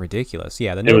something ridiculous.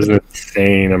 Yeah, it was an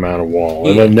insane amount of wall,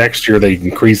 and then next year they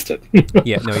increased it.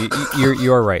 Yeah, no,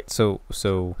 you're right. So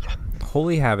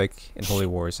Holy Havoc and Holy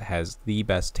Wars has the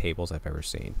best tables I've ever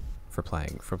seen. for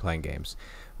playing games.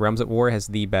 Realms at War has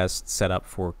the best setup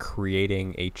for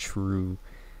creating a true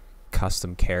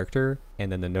custom character,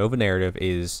 and then the Nova narrative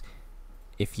is,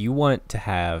 if you want to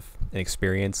have an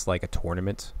experience like a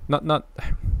tournament,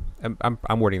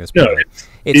 I'm wording this No, poorly.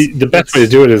 the best way to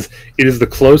do it is the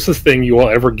closest thing you will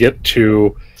ever get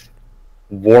to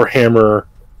Warhammer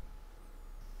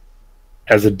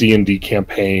as a D&D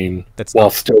campaign while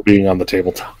still being on the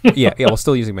tabletop. yeah, while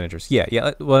still using miniatures.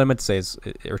 Yeah. What I meant to say is,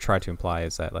 or try to imply,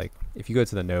 is that like if you go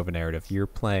to the Nova narrative, you're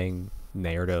playing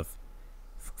narrative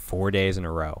 4 days in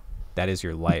a row. That is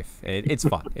your life, and it's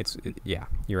fun. Yeah,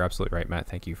 you're absolutely right, Matt.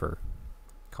 Thank you for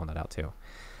calling that out too.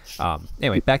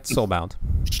 Anyway, back to Soulbound,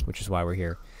 which is why we're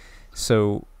here.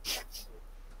 So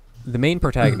the main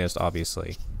protagonist,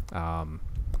 obviously,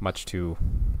 much to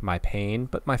my pain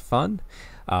but my fun,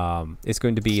 is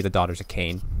going to be the Daughters of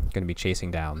Cain, going to be chasing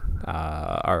down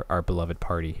our beloved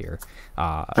party here.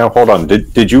 Now, hold on.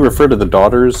 Did you refer to the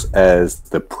daughters as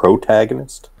the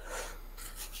protagonist?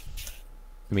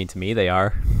 I mean, to me, they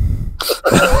are.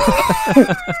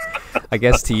 I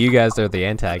guess to you guys, they're the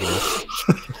antagonists.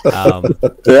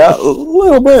 Yeah, a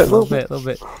little bit.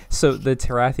 So the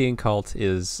Tarathian cult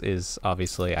is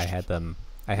obviously, I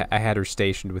had her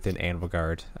stationed within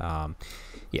Anvilgard.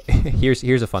 Yeah,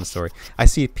 here's a fun story. I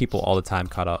see people all the time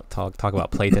talk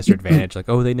about playtester advantage, like,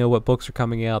 oh, they know what books are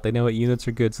coming out, they know what units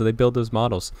are good, so they build those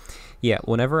models. Yeah,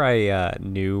 whenever I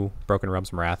knew Broken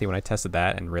Realms Marathi, when I tested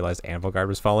that and realized Anvilgard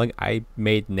was falling, I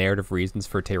made narrative reasons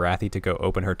for Terathi to go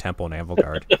open her temple in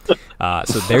Anvilgard.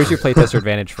 So there's your playtester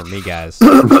advantage from me, guys.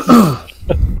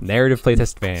 Narrative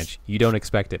playtest advantage. You don't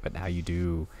expect it, but now you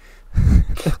do.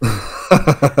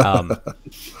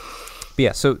 But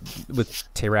yeah, so with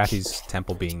Terathi's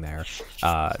temple being there,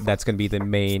 that's going to be the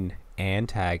main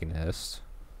antagonist,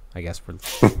 I guess, for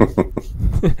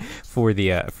for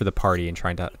the party and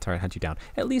trying to hunt you down,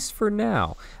 at least for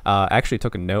now. I actually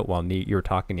took a note while you were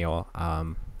talking, Neil. I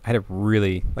had a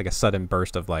really a sudden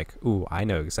burst of ooh, I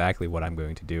know exactly what I'm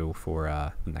going to do for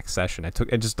the next session. I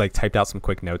just typed out some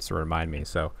quick notes to remind me.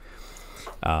 So,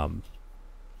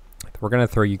 we're gonna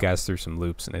throw you guys through some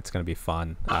loops, and it's gonna be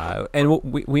fun. And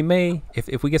we may,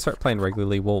 if we get start playing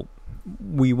regularly,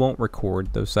 we won't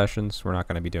record those sessions. We're not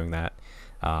gonna be doing that,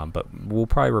 but we'll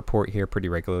probably report here pretty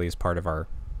regularly as part of our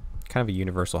kind of a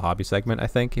universal hobby segment. I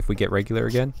think if we get regular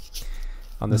again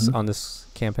on this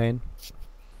campaign.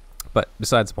 But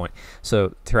besides the point,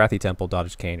 so Terathi Temple,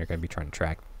 Daughters of Cain are gonna be trying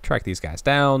to track these guys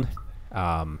down.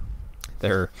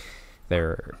 They're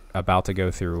about to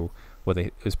go through. Well,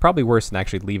 it was probably worse than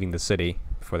actually leaving the city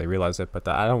before they realized it, but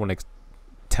I don't want to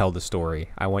tell the story.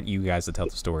 I want you guys to tell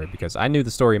the story, because I knew the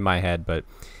story in my head, but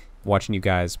watching you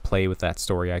guys play with that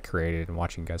story I created and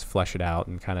watching you guys flesh it out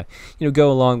and kind of,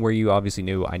 go along where you obviously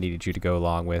knew I needed you to go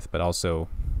along with, but also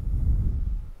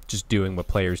just doing what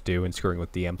players do and screwing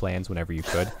with DM plans whenever you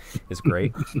could is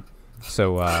great.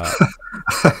 So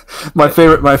my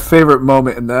favorite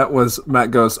moment in that was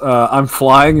Matt goes, "I'm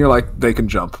flying." You're like, "They can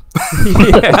jump."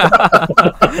 Yeah.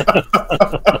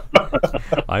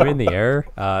 I'm in the air.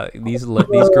 These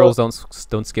girls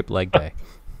don't skip leg day.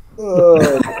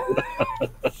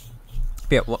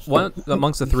 Yeah, one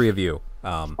amongst the three of you,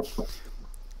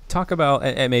 talk about,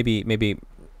 and maybe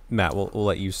Matt, we'll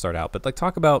let you start out, but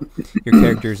talk about your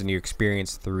characters and your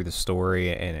experience through the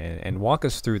story, and walk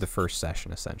us through the first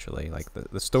session, essentially,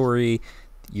 the story,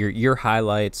 your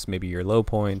highlights, maybe your low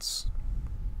points.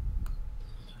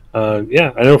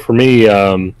 Yeah, I know for me,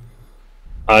 I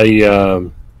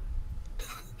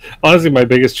honestly, my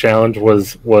biggest challenge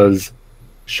was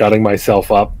shutting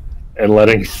myself up and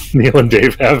letting Neil and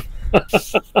Dave have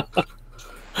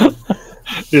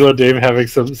having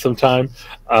some time.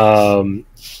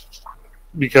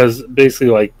 Because basically,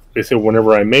 like I said,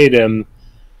 whenever I made him,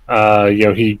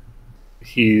 he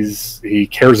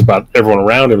cares about everyone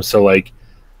around him. So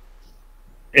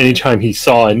anytime he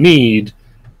saw a need,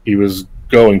 he was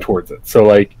going towards it. So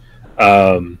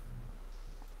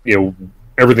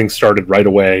everything started right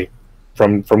away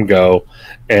from go,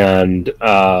 and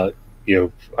I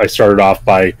started off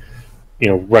by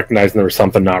recognizing there was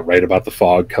something not right about the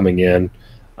fog coming in,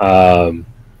 and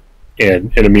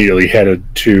immediately headed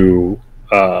to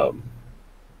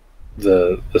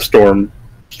the storm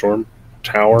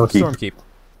tower, Stormkeep,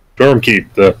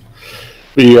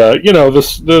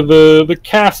 the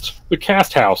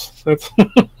cast house. That's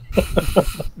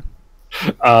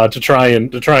to try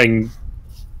and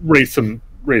raise some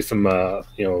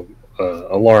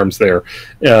alarms there.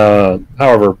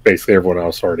 However, basically everyone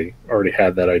else already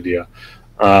had that idea.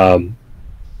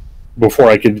 Before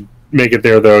I could make it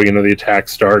there, though, the attack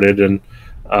started, and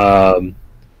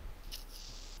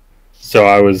so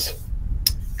I was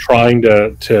trying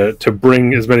to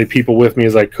bring as many people with me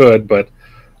as I could, but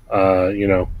you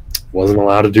know, wasn't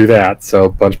allowed to do that. So a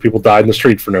bunch of people died in the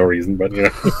street for no reason. But you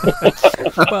know,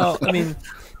 Well, I mean,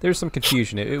 there's some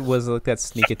confusion. It was like that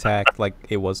sneak attack, like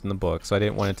it was in the book. So I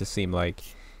didn't want it to seem like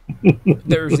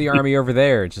there's the army over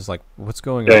there, just like what's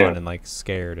going on, and like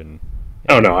scared and.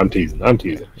 Oh no, I'm teasing.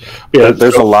 Yeah,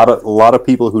 there's a lot of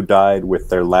people who died with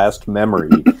their last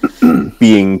memory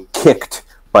being kicked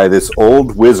by this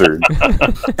old wizard,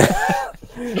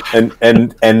 and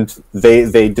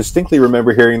they distinctly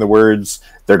remember hearing the words,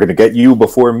 "They're going to get you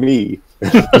before me."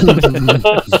 Yeah.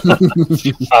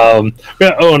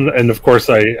 Oh, and of course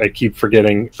I keep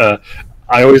forgetting.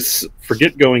 I always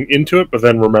forget going into it, but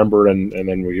then remember, and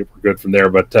then we're good from there.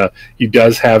 But he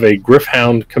does have a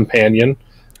Griffhound companion.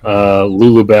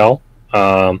 Lulubelle,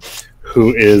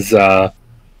 who is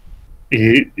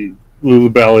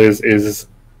Lulubelle is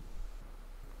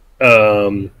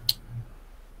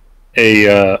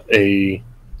a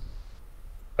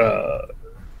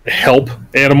help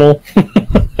animal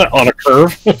on a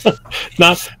curve,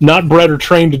 not bred or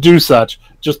trained to do such,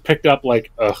 just picked up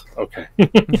like okay.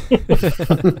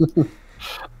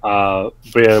 But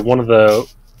yeah, one of the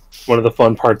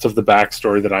fun parts of the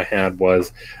backstory that I had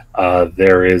was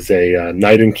there is a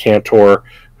knight incantor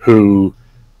who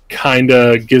kind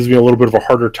of gives me a little bit of a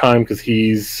harder time because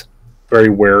he's very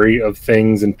wary of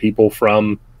things and people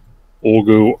from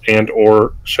Ulgu and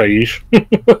or Shaiish.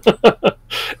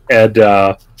 And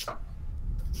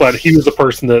but he was the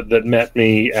person that met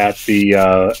me at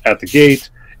the gate,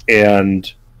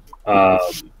 and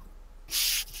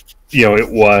you know, it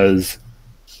was,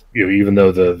 you know, even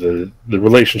though the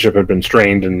relationship had been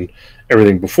strained and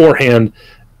everything beforehand,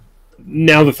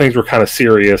 now that things were kind of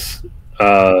serious,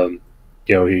 you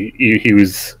know, he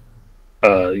was,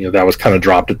 you know, that was kind of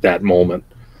dropped at that moment,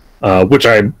 which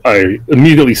I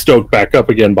immediately stoked back up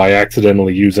again by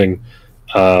accidentally using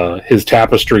his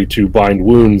tapestry to bind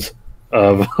wounds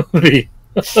of the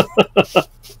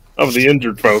of the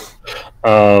injured folk.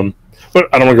 But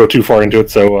I don't want to go too far into it,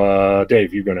 so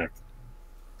Dave, you go next.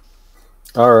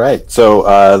 All right. So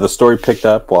the story picked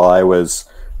up while I was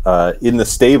in the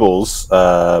stables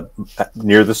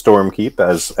near the Stormkeep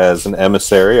as an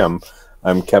emissary.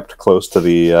 I'm kept close to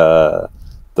the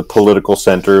political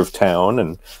center of town,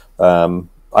 and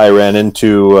I ran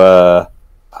into a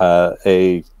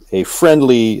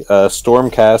friendly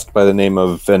Stormcast by the name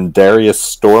of Vendarius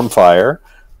Stormfire,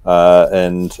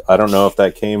 and I don't know if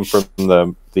that came from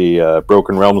the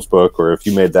Broken Realms book or if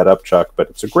you made that up, Chuck, but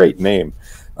it's a great name.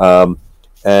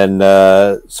 And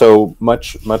so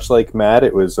much like Matt,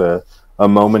 it was a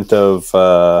moment of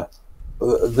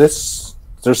this.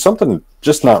 There's something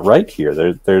just not right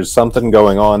here. There's something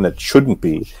going on that shouldn't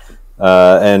be,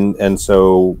 and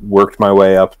so worked my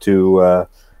way up to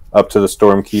the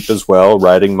Stormkeep as well,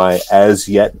 riding my as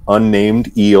yet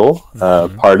unnamed eel.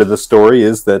 Part of the story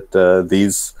is that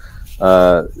these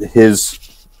his,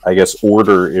 I guess,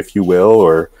 order, if you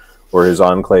will, or his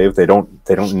enclave, they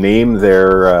don't name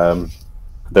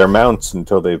their mounts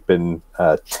until they've been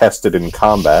tested in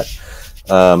combat.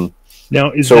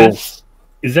 Now,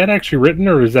 is that actually written,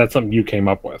 or is that something you came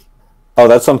up with? Oh,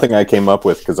 that's something I came up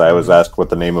with because I was asked what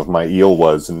the name of my eel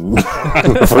was, and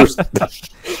first, so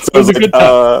it was a good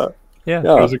time.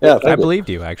 I believed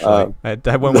you, actually. I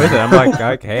went with it. I'm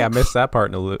like, hey, I missed that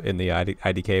part in the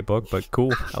IDK book, but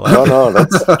cool. I like no,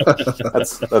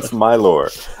 that's my lore.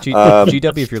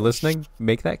 GW, if you're listening,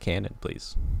 make that canon,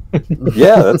 please.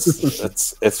 Yeah,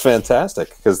 it's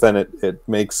fantastic because then it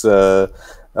makes a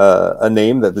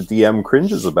name that the DM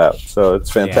cringes about. So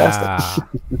it's fantastic.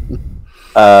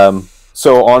 Yeah.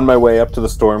 So on my way up to the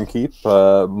Stormkeep,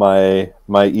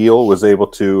 my eel was able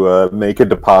to make a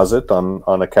deposit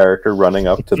on a character running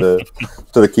up to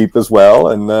the keep as well,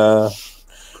 and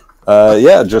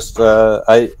yeah, just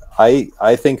I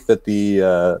think that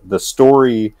the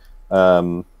story,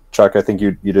 Chuck, I think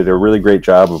you did a really great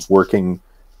job of working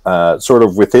sort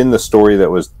of within the story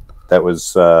that was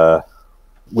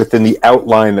within the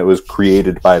outline that was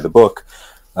created by the book,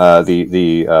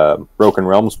 the Broken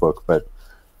Realms book, but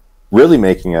really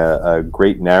making a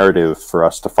great narrative for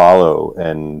us to follow,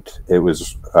 and it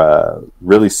was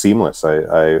really seamless.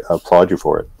 I applaud you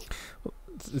for it.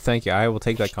 Thank you. I will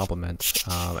take that compliment.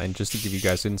 And just to give you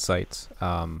guys insights,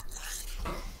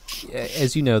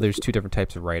 as you know, there's two different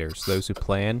types of writers: those who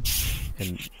plan,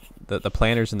 and the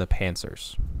planners and the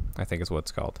pantsers, I think is what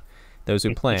it's called. Those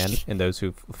who plan and those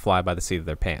who fly by the seat of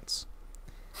their pants.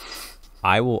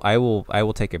 I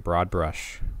will take a broad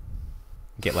brush,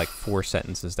 get like 4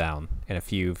 sentences down and a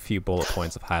few bullet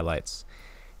points of highlights,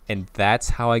 And that's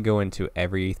how I go into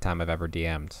every time I've ever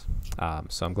DM'd.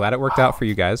 So I'm glad it worked out for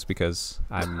you guys, because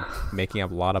I'm making a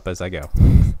lot up as I go.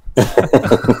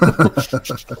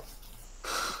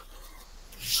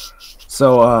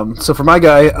 So for my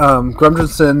guy,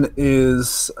 Grumdrenson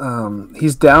is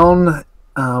he's down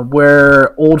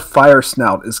where old Fire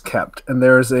Snout is kept, and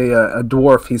there's a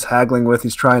dwarf he's haggling with.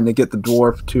 He's trying to get the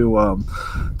dwarf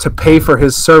to pay for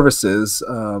his services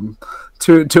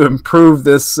to improve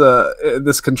this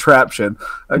this contraption.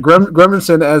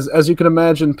 Grumdrenson, as you can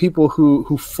imagine, people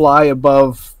who fly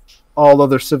above all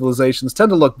other civilizations tend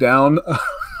to look down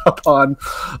upon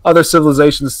other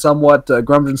civilizations somewhat.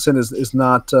 Grumdrenson is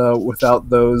not without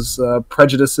those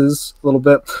prejudices a little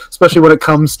bit, especially when it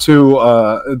comes to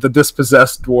the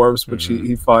dispossessed dwarves, which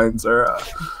he finds are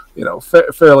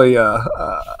fairly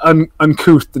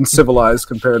uncouth and civilized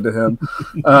compared to him.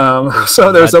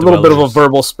 So there's a little bit of a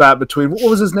verbal spat between, what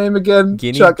was his name again?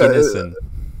 Guinnison.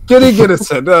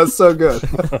 Guinnison, that's so good.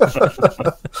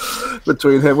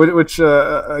 Between him, which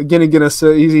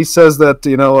Guinnison, he says that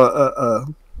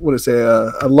what do you say?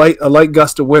 A light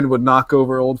gust of wind would knock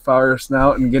over old Fire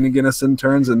Snout, and Guinnison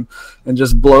turns and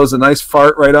just blows a nice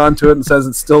fart right onto it and says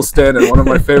it's still standing. One of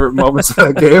my favorite moments of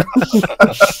that game.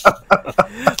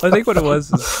 I think what it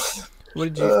was is, what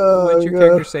did your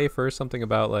character say first? Something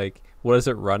about like, what does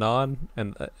it run on?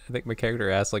 And I think my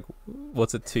character asked like,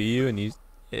 what's it to you? And you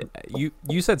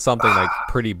said something like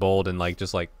pretty bold and like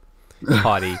just like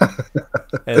haughty,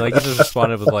 and like you just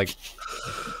responded with like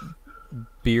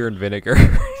beer and vinegar.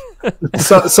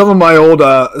 Some of my old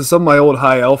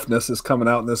high elfness is coming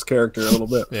out in this character a little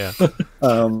bit. Yeah.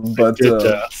 But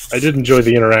I did enjoy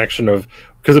the interaction of,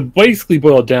 because it basically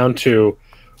boiled down to,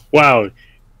 wow,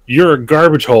 you're a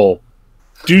garbage hole.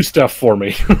 Do stuff for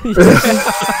me.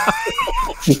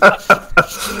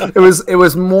 It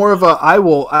was more of a I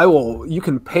will you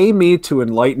can pay me to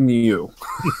enlighten you.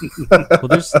 Well,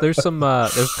 there's some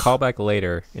there's callback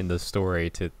later in the story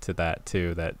to that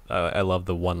too, that I love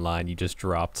the one line you just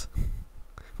dropped,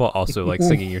 while also like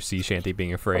singing your sea shanty,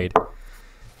 being afraid.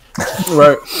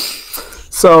 Right.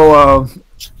 So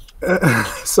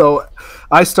so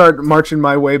I start marching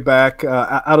my way back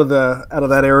out of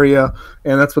that area,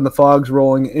 and that's when the fog's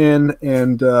rolling in,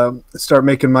 and start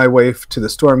making my way to the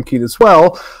Storm Keep as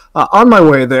well. On my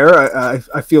way there,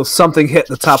 I feel something hit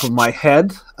the top of my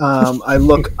head. I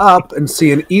look up and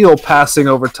see an eel passing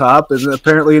over top, and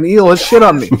apparently an eel has shit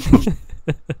on me.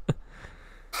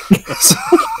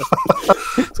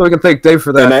 So we can thank Dave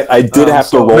for that. And I did have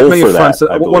to roll for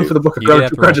that. One for the Book of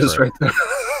Grudges right there.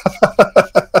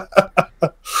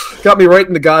 Got me right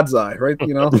into God's eye, right?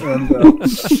 And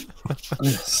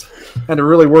had to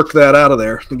really work that out of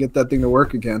there to get that thing to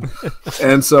work again.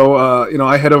 And so,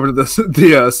 I head over to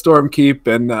the Storm Keep,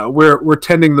 and we're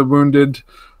tending the wounded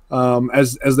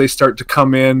as they start to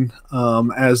come in,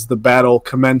 as the battle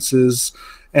commences.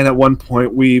 And at one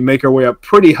point, we make our way up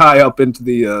pretty high up into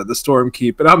the Storm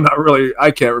Keep, and I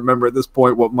can't remember at this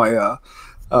point what my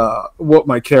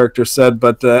character said,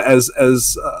 but as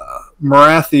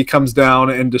Marathi comes down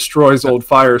and destroys old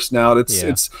Fire Snout,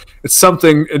 it's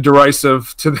something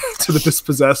derisive to the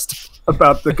dispossessed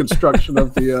about the construction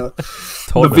of the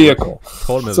vehicle.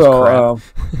 Told him it was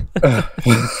crap.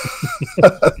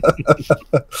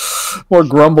 More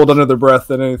grumbled under their breath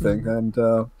than anything, and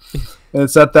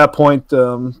it's at that point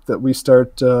that we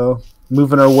start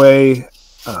moving our way.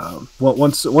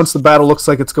 Once the battle looks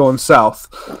like it's going south,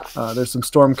 there's some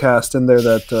stormcast in there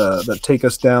that take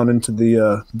us down into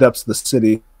the depths of the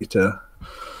city to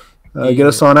get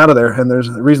us on out of there. And there's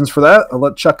reasons for that. I'll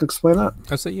let Chuck explain that.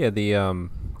 I say, yeah, the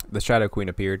Shadow Queen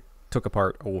appeared, took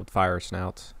apart old Fire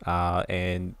Snout,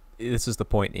 and this is the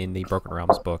point in the Broken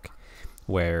Realms book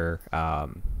where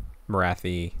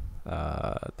Marathi,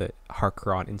 the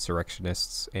Harkron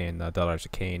insurrectionists, and the Daughters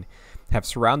of Cain have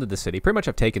surrounded the city. Pretty much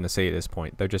have taken the city at this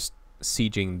point. They're just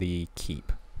sieging the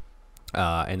keep.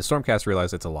 And the Stormcast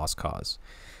realize it's a lost cause.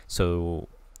 So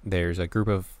there's a group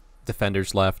of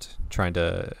defenders left trying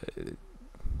to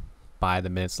buy the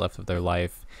minutes left of their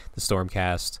life. The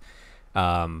Stormcast,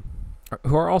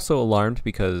 who are also alarmed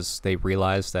because they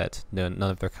realize that none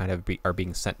of their kind are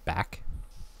being sent back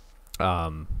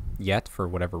yet, for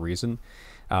whatever reason.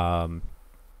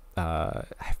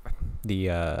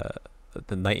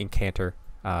 The Knight Incanter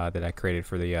that I created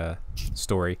for the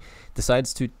story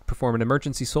decides to perform an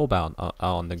emergency soulbound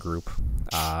on the group,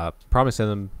 promising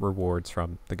them rewards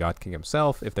from the God King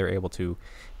himself if they're able to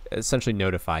essentially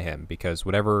notify him, because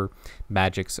whatever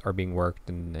magics are being worked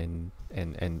and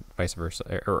vice versa,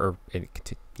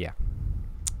 yeah.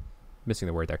 missing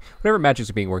the word there. Whatever magics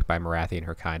are being worked by Marathi and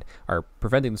her kind are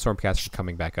preventing the Stormcast from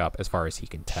coming back up, as far as he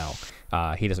can tell.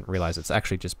 He doesn't realize it's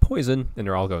actually just poison, and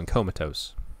they're all going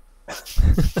comatose.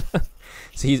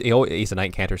 So he's a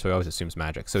Night Canter, so he always assumes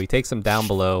magic. So he takes them down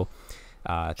below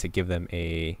to give them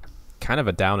a kind of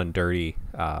a down and dirty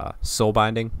soul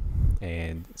binding,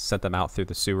 and sent them out through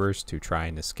the sewers to try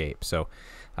and escape. So,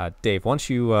 Dave, why don't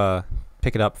you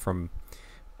pick it up from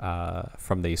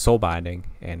the soul binding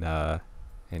and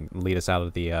lead us out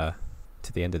of the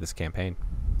to the end of this campaign.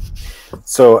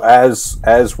 So as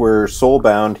we're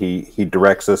soulbound, he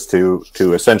directs us to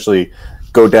essentially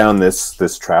go down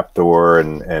this trap door,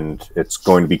 and it's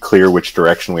going to be clear which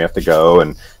direction we have to go,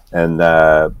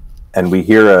 and we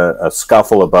hear a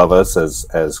scuffle above us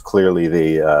as clearly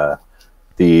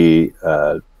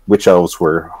the witch elves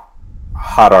were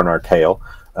hot on our tail,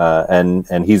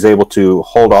 and he's able to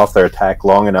hold off their attack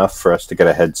long enough for us to get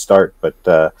a head start.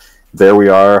 But there we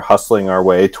are, hustling our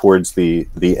way towards the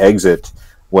exit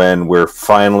when we're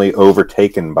finally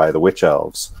overtaken by the witch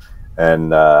elves,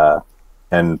 and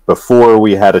before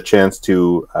we had a chance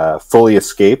to fully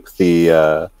escape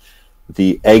the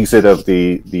exit of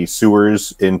the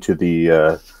sewers into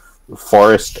the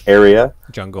forest area,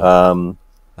 jungle, hot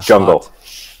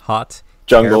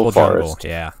jungle forest.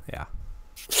 Jungle. Yeah.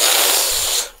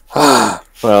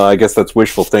 Well, I guess that's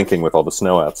wishful thinking with all the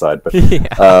snow outside, but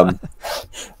yeah.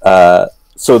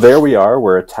 So there we are.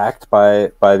 We're attacked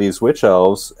by these witch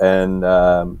elves, and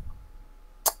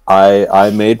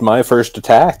I made my first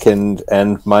attack, and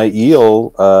my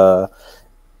eel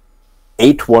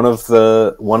ate one of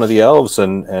the elves,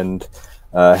 and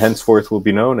henceforth will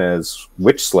be known as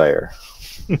Witch Slayer.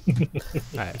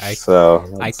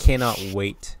 I cannot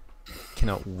wait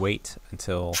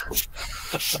until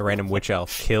a random witch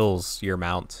elf kills your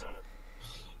mount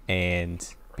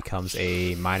and becomes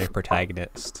a minor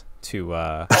protagonist to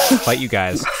fight you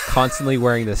guys, constantly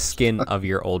wearing the skin of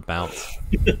your old mount.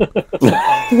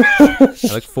 I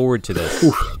look forward to this.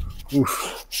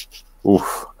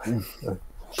 Oof.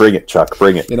 Bring it, Chuck.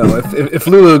 Bring it. You know, if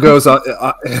Lulu goes on,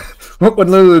 when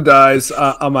Lulu dies,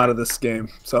 I'm out of this game.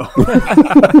 So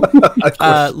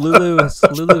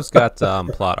Lulu's got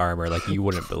plot armor like you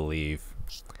wouldn't believe.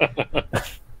 Don't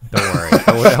worry,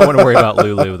 I wouldn't worry about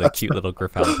Lulu, the cute little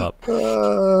Griffon pup.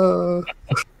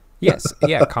 Yes,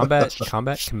 yeah. Combat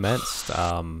commenced.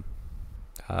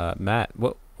 Matt,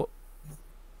 what?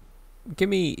 Give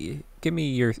me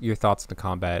your thoughts on the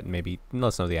combat, and maybe let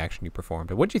us know the action you performed.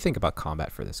 What did you think about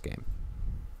combat for this game?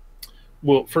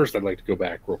 Well, first I'd like to go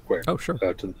back real quick. Oh, sure.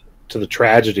 To the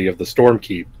tragedy of the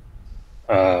Stormkeep,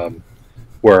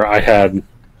 where I had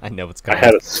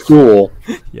a stool.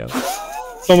 Yeah.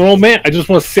 So I'm an old man. I just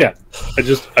want to sit. I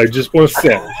just want to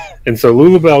sit. And so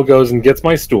Lulubelle goes and gets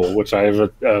my stool, which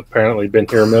I've apparently been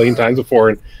here a million times before,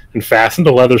 and fastened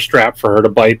a leather strap for her to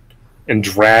bite and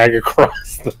drag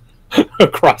across the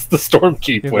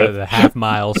Stormkeep with the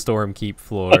half-mile Stormkeep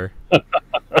floor.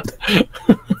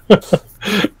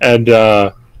 and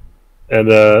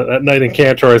that night in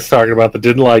Cantor I was talking about that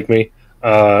didn't like me,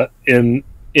 in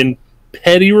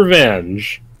petty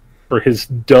revenge for his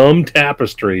dumb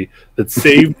tapestry that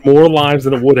saved more lives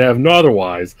than it would have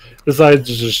otherwise, decided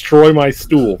to destroy my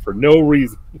stool for no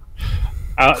reason.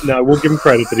 Now I will give him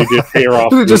credit that he did tear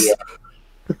off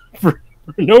for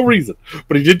no reason,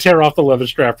 but he did tear off the leather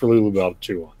strap for Lulubelle to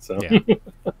chew on. So yeah,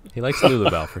 he likes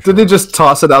Lulubelle for sure. Did he just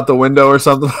toss it out the window or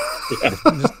something?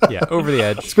 Yeah, over the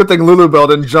edge. It's a good thing Lulubelle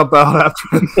didn't jump out after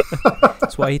him.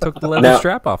 That's why he took the leather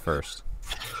strap off first.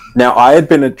 Now, I had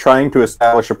been trying to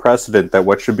establish a precedent that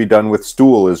what should be done with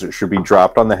stool is it should be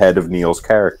dropped on the head of Neil's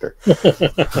character.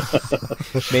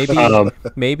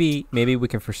 Maybe we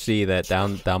can foresee that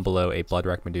down below a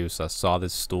Bloodwreck Medusa saw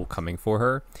this stool coming for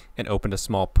her and opened a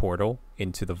small portal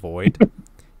into the void,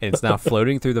 and it's now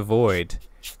floating through the void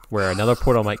where another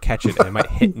portal might catch it and it might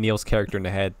hit Neil's character in the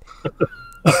head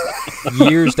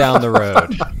years down the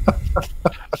road.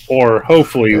 Or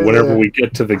hopefully, whenever we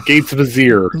get to the Gates of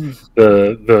Azir,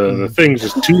 the thing's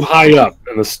just too high up,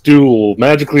 and the stool will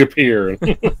magically appear.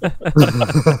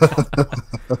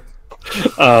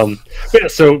 Yeah,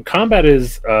 so combat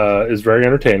is very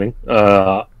entertaining.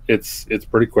 It's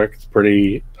pretty quick. It's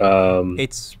pretty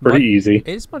easy.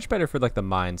 It's much better for like the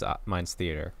Mines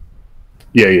Theater.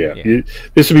 Yeah.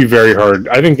 This would be very hard.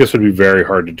 I think this would be very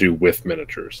hard to do with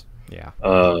miniatures. Yeah.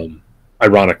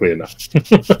 Ironically enough.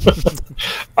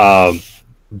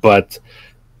 But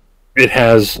it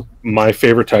has my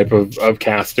favorite type of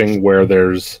casting where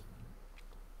there's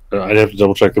I'd have to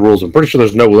double check the rules. I'm pretty sure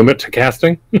there's no limit to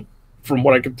casting from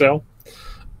what I can tell.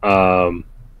 And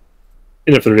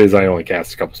if there is, I only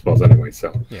cast a couple spells anyway,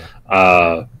 so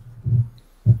yeah.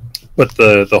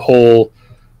 but the whole,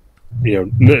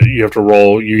 you have to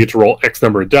roll. You get to roll X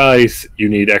number of dice. You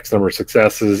need X number of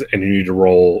successes, and you need to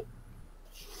roll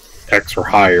X or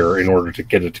higher in order to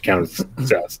get it to count as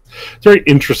success. It's very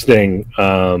interesting.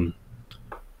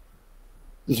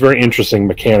 It's a very interesting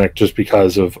mechanic, just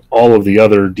because of all of the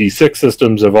other D6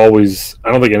 systems have always.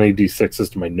 I don't think any D6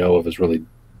 system I know of has really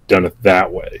done it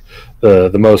that way.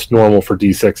 The most normal for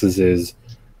D6s is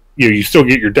you still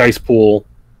get your dice pool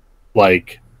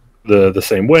like the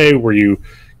same way, where you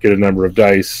get a number of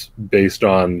dice based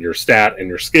on your stat and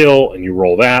your skill, and you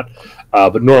roll that.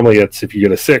 But normally it's, if you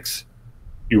get a 6,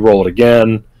 you roll it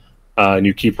again, and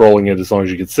you keep rolling it as long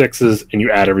as you get 6s, and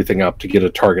you add everything up to get a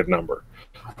target number.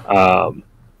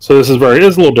 So this is it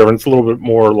is a little different. It's a little bit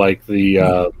more like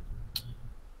a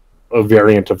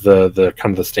variant of the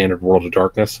kind of the standard World of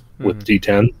Darkness with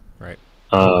D10. Right.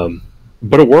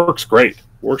 But it works great.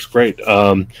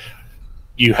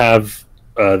 You have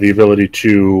the ability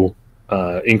to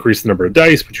increase the number of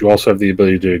dice, but you also have the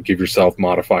ability to give yourself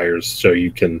modifiers, so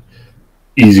you can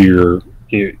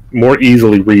more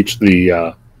easily reach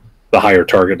the higher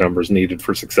target numbers needed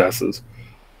for successes.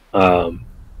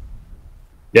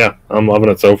 Yeah, I'm loving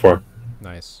it so far.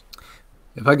 Nice.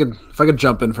 If I could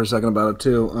jump in for a second about it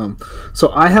too. So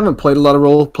I haven't played a lot of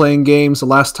role-playing games. The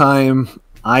last time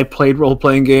I played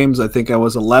role-playing games, I think I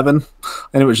was 11,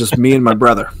 and it was just me and my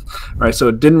brother. Right, so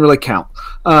it didn't really count.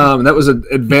 That was an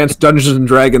Advanced Dungeons and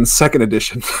Dragons 2nd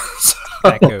edition. So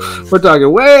we're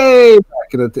talking way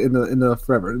back in the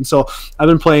forever. And so I've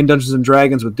been playing Dungeons and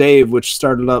Dragons with Dave, which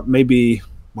started up maybe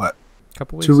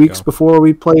Couple weeks 2 weeks ago. before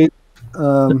we played.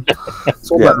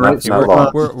 Soulbound, right?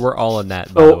 Not We're all in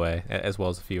that, by the way, as well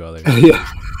as a few others. Yeah.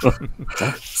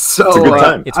 So It's a good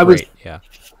time. It's I was great. Yeah.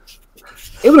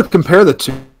 able to compare the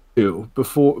two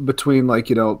between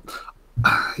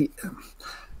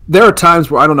there are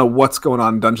times where I don't know what's going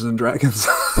on in Dungeons and Dragons.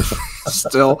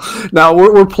 Still, now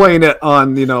we're playing it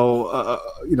on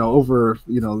over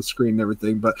the screen and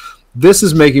everything, but this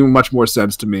is making much more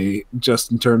sense to me,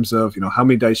 just in terms of how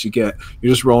many dice you get.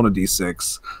 You're just rolling a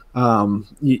d6, and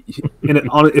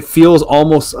it feels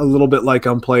almost a little bit like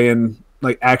I'm playing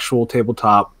like actual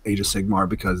tabletop Age of Sigmar,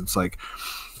 because it's like,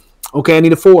 okay, I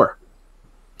need a 4.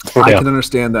 I can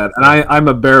understand that, and I'm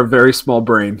a very small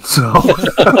brain. So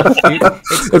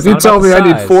if you tell me I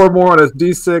need 4 more on a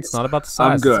d6, it's not about the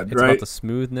size. I'm good. It's right? about the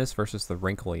smoothness versus the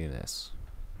wrinkliness.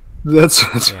 That's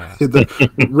the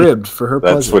ribbed for her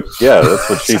pleasure. That's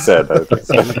what she said.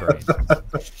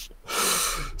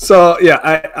 So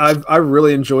yeah, I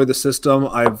really enjoy the system.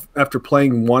 After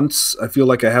playing once, I feel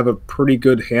like I have a pretty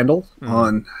good handle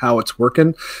on how it's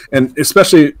working, and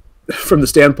especially from the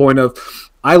standpoint of,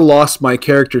 I lost my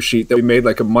character sheet that we made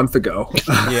like a month ago.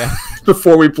 Yeah.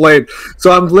 Before we played.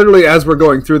 So I'm literally, as we're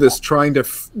going through this, trying to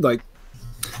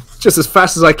just as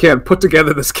fast as I can put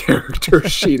together this character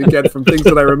sheet again from things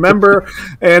that I remember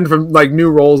and from like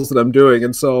new roles that I'm doing.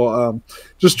 And so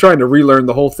just trying to relearn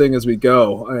the whole thing as we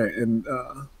go.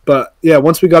 But yeah,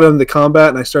 once we got into the combat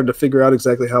and I started to figure out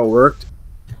exactly how it worked,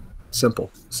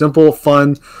 simple,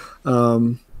 fun,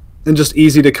 and just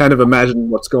easy to kind of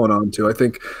imagine what's going on too. I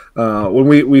think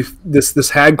when this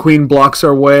Hag Queen blocks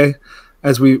our way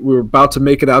as we were about to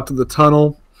make it out to the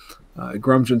tunnel.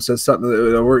 Grumjan says something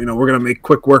that we're going to make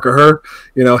quick work of her.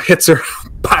 Hits her,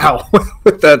 pow,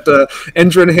 with that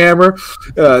engine hammer,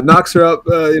 knocks her up,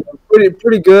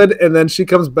 pretty good, and then she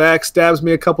comes back, stabs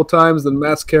me a couple times. Then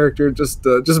Matt's character just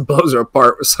blows her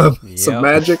apart with some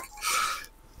magic.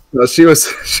 She was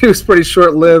pretty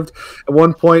short lived. At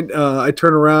one point, I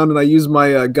turn around and I use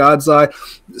my God's Eye.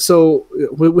 So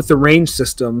with the range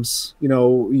systems,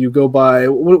 you go by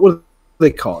what they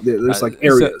call it. There's like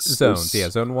areas, zones. Yeah,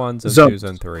 zone 1, zone 2,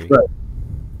 zone 3.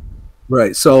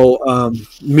 Right. So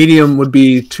medium would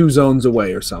be 2 zones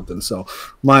away or something. So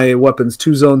my weapon's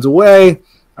 2 zones away.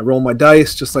 I roll my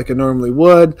dice just like I normally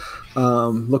would,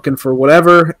 looking for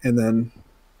whatever, and then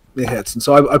it hits. And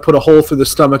so I put a hole through the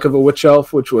stomach of a witch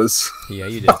elf, which was Yeah,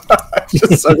 you did. I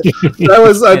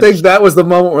think that was the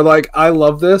moment where, like, I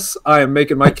love this. I am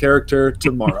making my character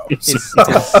tomorrow. Is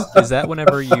that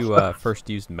whenever you first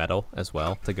used metal as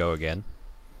well to go again?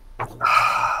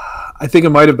 I think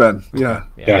it might have been. Yeah,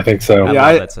 I think so. I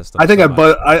love that system. I think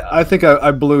so I think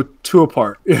I blew 2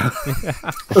 apart. Yeah.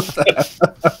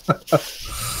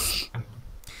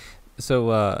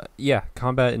 So,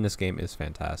 combat in this game is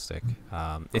fantastic.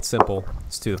 It's simple.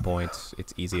 It's to the point.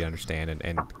 It's easy to understand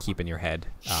and keep in your head.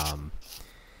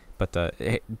 But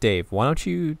hey, Dave, why don't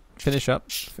you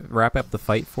wrap up the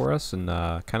fight for us, and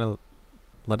kind of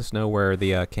let us know where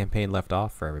the campaign left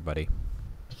off for everybody.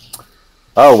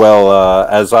 Oh, well,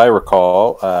 as I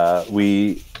recall,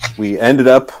 we we ended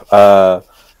up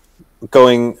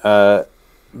going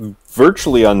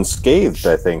virtually unscathed.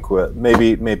 I think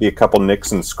maybe a couple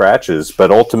nicks and scratches,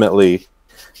 but ultimately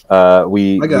I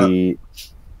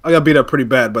got beat up pretty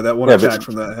bad by that one attack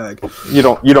from that hag. You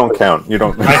don't count. You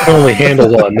don't. I can only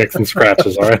handle nicks and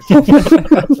scratches. All right.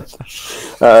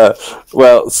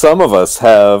 Well, some of us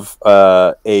have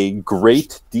a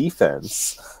great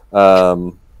defense.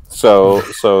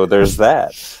 So there's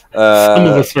that. Some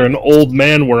of us are an old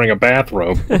man wearing a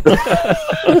bathrobe. He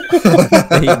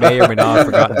may or may not have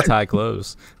forgotten to tie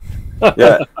clothes.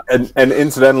 Yeah, and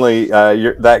incidentally,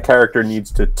 that character needs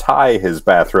to tie his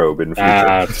bathrobe in future.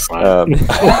 That's fine.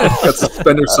 Got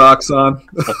suspender socks on.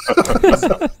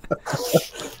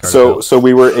 So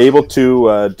we were able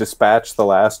to dispatch the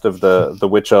last of the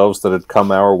witch elves that had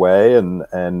come our way, and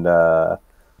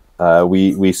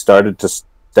we started to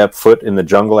step foot in the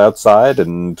jungle outside,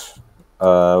 and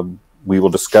we will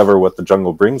discover what the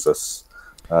jungle brings us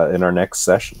in our next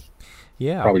session.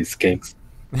 Yeah, probably skinks.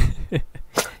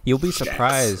 You'll be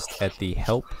surprised at the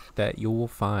help that you will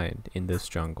find in this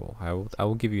jungle. I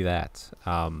will give you that.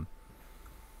 But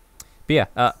yeah,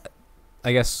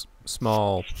 I guess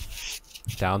small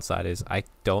downside is I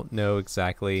don't know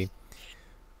exactly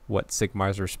what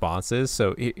Sigmar's response is.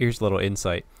 So here's a little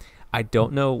insight. I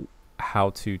don't know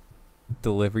how to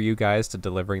deliver you guys to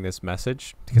delivering this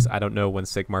message because I don't know when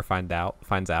Sigmar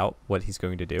finds out what he's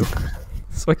going to do.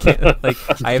 So I can't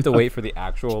I have to wait for the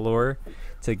actual lore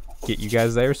to get you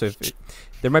guys there. So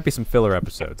there might be some filler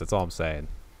episodes. That's all I'm saying.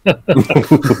 There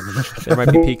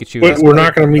might be Pikachu. We're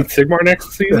not going to meet Sigmar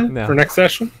next season for next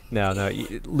session. No.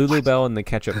 Lulu Bell and the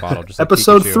ketchup bottle. Just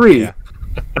episode like 3. Yeah.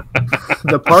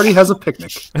 The party has a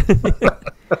picnic.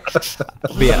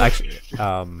 But yeah, actually,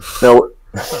 No,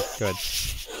 good.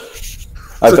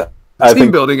 I Team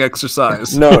think building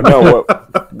exercise. no.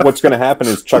 What's going to happen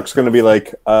is Chuck's going to be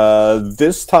like,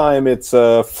 this time it's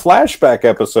a flashback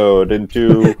episode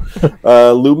into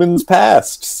Lumen's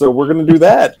past, so we're going to do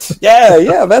that.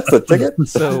 Yeah, that's the ticket.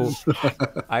 So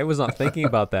I was not thinking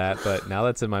about that, but now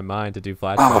that's in my mind to do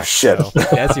flashbacks. Oh shit! So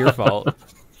that's your fault.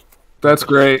 That's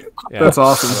great. Yeah, that's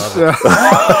awesome.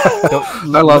 I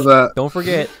I love that. Don't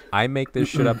forget, I make this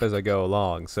shit up as I go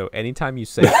along. So anytime you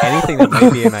say anything that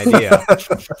might be an idea,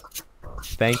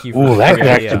 thank you. Ooh, that can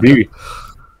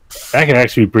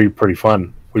actually be pretty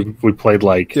fun. We played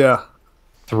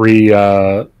 3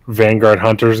 Vanguard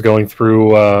hunters going through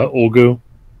Ulgu.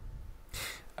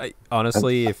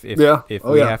 Honestly, if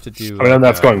we have to do, I mean,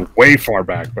 that's going way far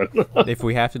back, but if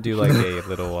we have to do a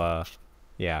little,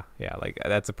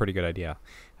 that's a pretty good idea.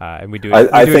 And we do it.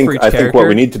 I think what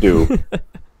we need to do.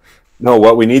 No,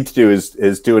 what we need to do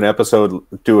is do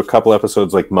a couple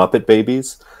episodes like Muppet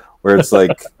Babies, where it's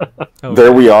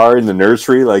we are in the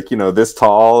nursery, this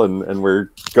tall, and we're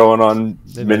going on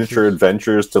miniature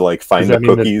adventures to find the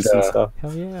cookies and stuff.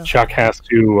 Hell yeah. Chuck has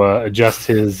to adjust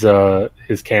his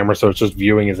camera so it's just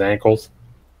viewing his ankles.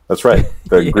 That's right.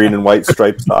 The green and white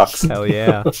striped socks. Hell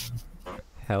yeah.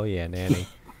 Hell yeah, Nanny.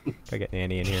 Gotta get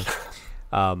Nanny in here.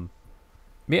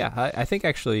 Yeah, I think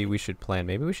actually we should plan.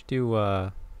 Maybe we should do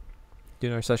our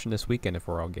session this weekend if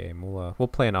we're all game. We'll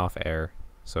plan off air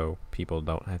so people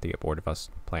don't have to get bored of us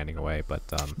planning away. But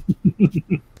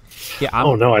yeah.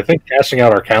 I think cashing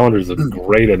out our calendars is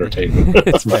great entertainment.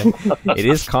 It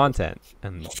is content,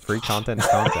 and free content is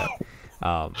content.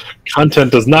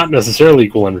 Content does not necessarily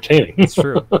equal entertaining. It's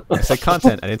true. I said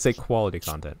content. I didn't say quality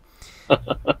content.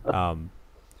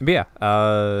 But yeah,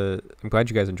 I'm glad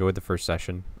you guys enjoyed the first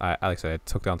session. Like I said, I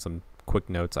took down some quick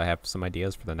notes. I have some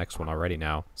ideas for the next one already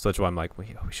now, so that's why I'm like, we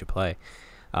should play.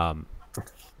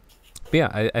 But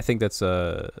yeah, I think that's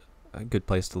a good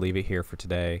place to leave it here for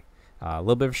today. A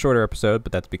little bit of a shorter episode,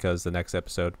 but that's because the next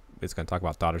episode is going to talk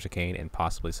about Daughters of Cain and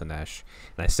possibly Sinesh.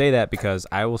 And I say that because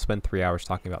I will spend 3 hours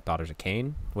talking about Daughters of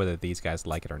Cain, whether these guys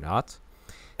like it or not.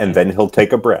 And then he'll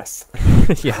take a breath.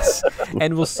 Yes.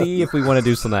 And we'll see if we want to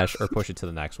do Slanesh or push it to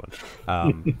the next one.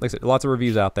 Like I said, lots of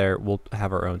reviews out there. We'll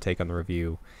have our own take on the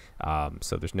review.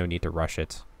 So there's no need to rush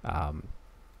it.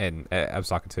 And I was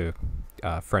talking to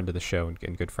a friend of the show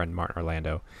and good friend Martin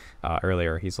Orlando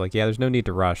earlier. He's like, yeah, there's no need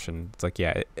to rush. And it's like,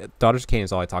 yeah, Daughters of Cain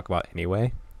is all I talk about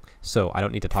anyway. So I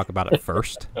don't need to talk about it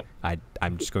first.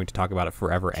 I'm just going to talk about it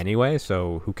forever anyway.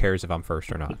 So who cares if I'm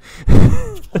first or not?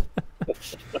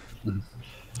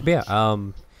 But yeah,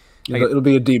 it'll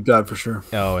be a deep dive for sure.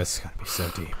 Oh, it's gonna be so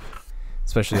deep,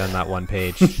 especially on that one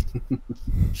page.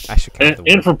 I should count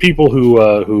the and for people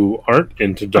who aren't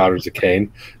into Daughters of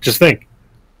Cain, just think,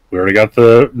 we already got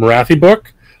the Marathi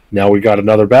book. Now we got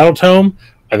another battle tome.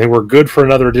 I think we're good for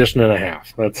another edition and a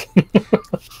half. That's.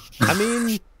 I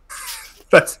mean,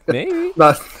 that's maybe.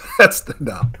 Not, That's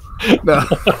no.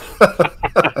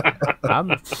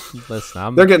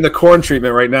 They're getting the corn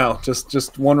treatment right now.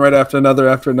 Just one right after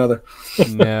another.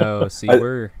 No, see,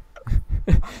 we're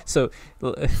so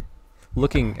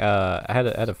looking. I had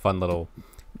a fun little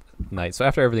night. So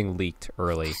after everything leaked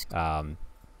early, I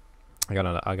got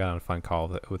on a fun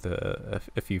call with a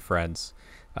few friends,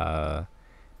 and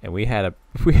we had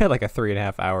like a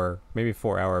 3.5 hour, maybe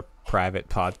 4 hour private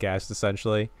podcast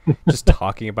essentially, just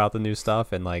talking about the new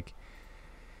stuff. And like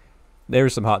there were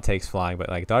some hot takes flying, but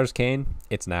like Dodgers Kane,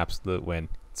 it's an absolute win.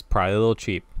 It's probably a little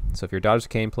cheap, so if you're a Dodgers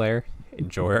Kane player,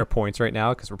 enjoy our points right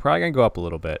now because we're probably gonna go up a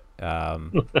little bit.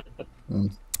 If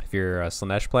you're a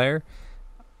Slanesh player,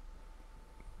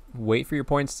 wait for your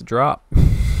points to drop. You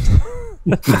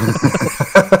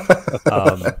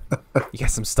got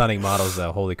some stunning models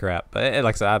though. Holy crap! But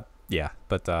like I said,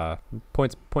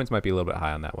 points might be a little bit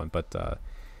high on that one, but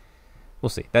we'll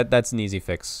see. That's an easy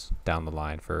fix down the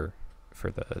line for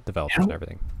the developers and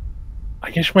everything. I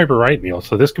guess you might be right, Neil.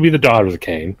 So this could be the daughters of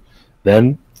Cain.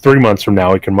 Then 3 months from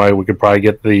now, we could probably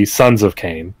get the sons of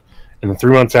Cain, and then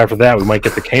 3 months after that, we might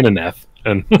get the Canaaneth.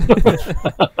 And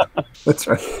that's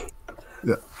right.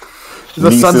 Yeah,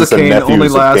 the sons of Cain only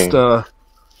last.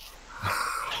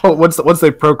 Once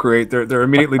they procreate, they're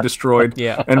immediately destroyed.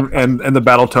 Yeah, and the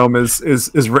battle tome is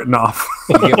written off.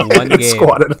 You get one game.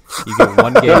 Squatted. You get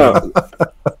one game. No.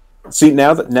 See,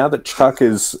 now that Chuck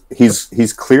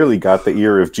he's clearly got the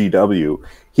ear of GW,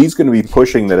 he's going to be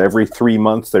pushing that every 3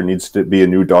 months there needs to be a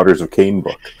new Daughters of Cain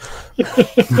book.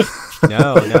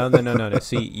 No.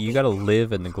 See, you got to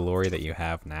live in the glory that you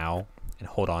have now and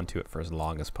hold on to it for as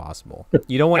long as possible.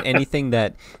 You don't want anything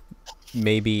that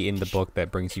may be in the book that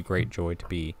brings you great joy to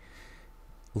be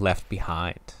left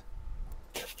behind.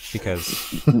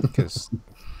 Because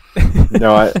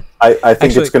no, I think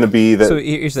actually, it's going to be that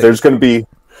there's going to be.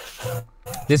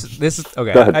 This is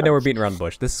okay. I know we're beating around the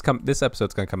bush. This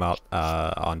episode's going to come out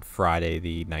on Friday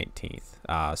the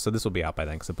 19th. So this will be out by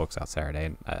then because the book's out Saturday.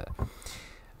 And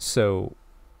so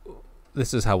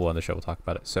this is how we'll end the show. We'll talk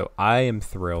about it. So I am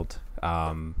thrilled.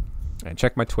 And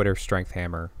check my Twitter,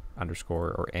 strengthhammer_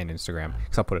 and Instagram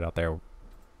because I'll put it out there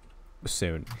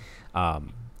soon.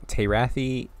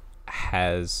 Teyrathi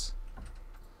has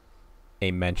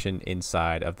a mention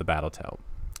inside of the battle tome.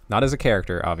 Not as a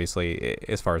character, obviously,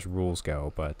 as far as rules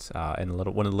go, but in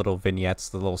one of the little vignettes,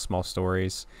 the little small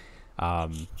stories.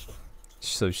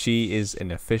 So she is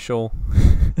an official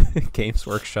Games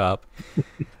Workshop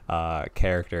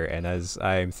character, and as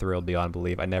I am thrilled beyond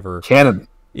belief, I never canon.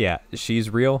 Yeah, she's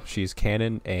real. She's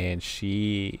canon, and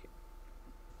she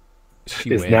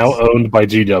is wins. Now owned by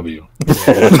GW.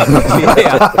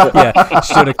 Yeah.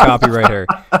 Should have copyright her.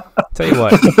 Tell you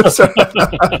what.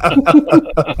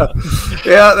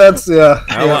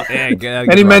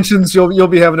 Any mentions you'll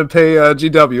be having to pay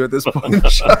GW at this point.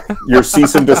 Your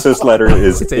cease and desist letter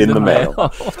is in the mail.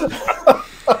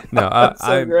 No,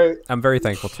 I'm very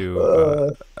thankful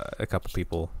to a couple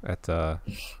people at the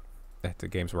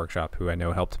Games Workshop who I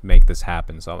know helped make this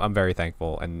happen. So I'm very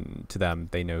thankful, and to them,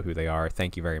 they know who they are.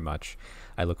 Thank you very much.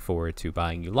 I look forward to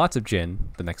buying you lots of gin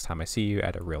the next time I see you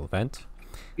at a real event.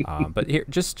 But here,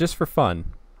 just for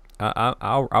fun,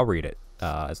 I'll read it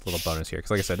as a little bonus here,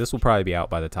 because like I said, this will probably be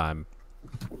out by the time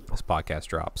this podcast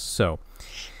drops. So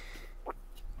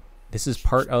this is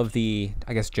part of the,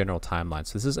 I guess, general timeline.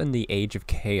 So this is in the Age of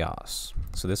Chaos.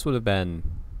 So this would have been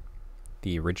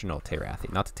the original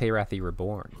Teyrathi, not the Teyrathi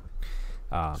Reborn.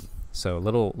 So a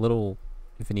little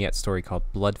vignette story called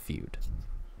Blood Feud.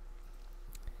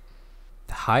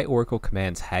 The High Oracle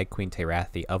commands Hag Queen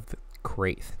Teyrathi of the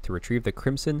Kraith to retrieve the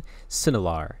Crimson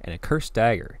Sinnalar and a cursed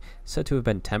dagger said to have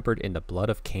been tempered in the blood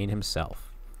of Cain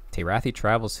himself. Teyrathi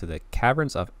travels to the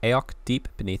caverns of Aok deep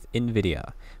beneath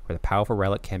Invidia, where the powerful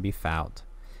relic can be found,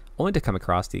 only to come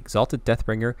across the exalted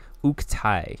Deathbringer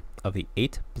Uktai of the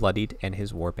Eight Bloodied and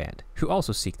his warband, who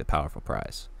also seek the powerful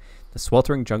prize. The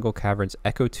sweltering jungle caverns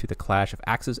echo to the clash of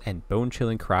axes and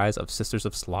bone-chilling cries of Sisters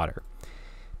of Slaughter.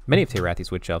 Many of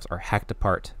Teyrathi's witch elves are hacked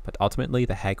apart, but ultimately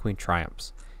the Hag Queen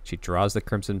triumphs. She draws the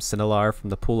Crimson Sinnalar from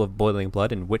the pool of boiling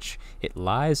blood in which it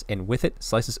lies, and with it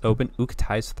slices open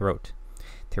Uktai's throat.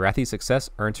 Teyrathi's success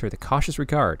earns her the cautious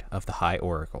regard of the High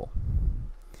Oracle.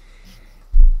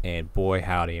 And boy,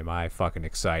 howdy, am I fucking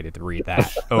excited to read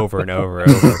that over and over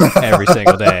and over every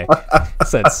single day,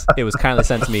 since it was kindly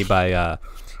sent to me by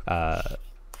a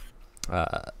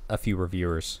few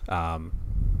reviewers.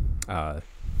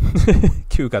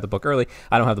 Q got the book early.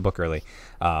 I don't have the book early,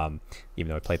 even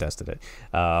though I playtested it.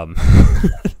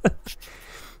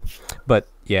 But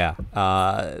yeah,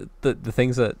 the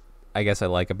things that I guess I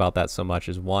like about that so much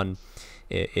is, one,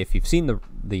 if you've seen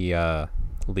the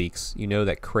leaks, you know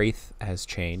that Kraith has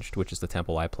changed, which is the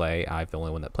temple I play. I'm the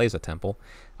only one that plays a temple.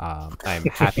 I'm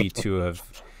happy to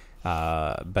have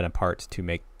been a part to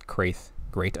make Kraith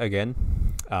great again.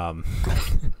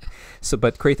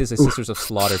 But Kraith is a Sisters of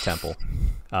Slaughter temple.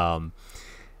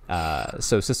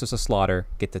 So Sisters of Slaughter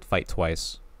get to fight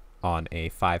twice on a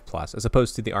 5+, as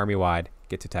opposed to the army-wide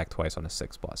get to attack twice on a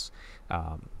 6+.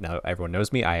 Now everyone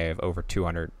knows me. I have over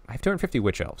 200. I have 250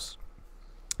 witch elves.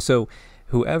 So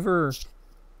whoever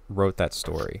wrote that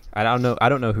story, I don't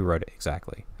know who wrote it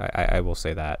exactly. I will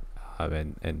say that.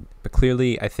 But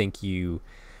clearly, I think you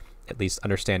at least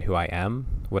understand who I am,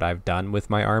 what I've done with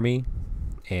my army,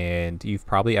 and you've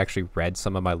probably actually read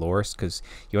some of my lore, because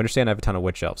you understand I have a ton of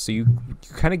witch elves. So you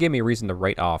kind of gave me a reason to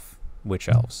write off witch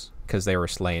elves because they were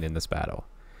slain in this battle.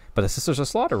 But the Sisters of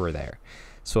Slaughter were there,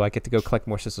 so I get to go collect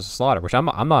more Sisters of Slaughter, which I'm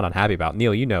not unhappy about.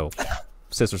 Neil, you know,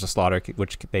 Sisters of Slaughter,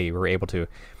 which they were able to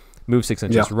move 6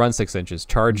 inches, run 6 inches,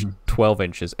 charge 12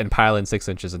 inches, and pile in 6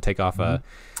 inches and take off a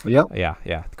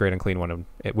the great unclean one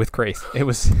with Kraith. It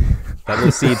was that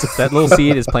little seed. That little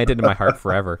seed is planted in my heart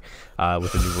forever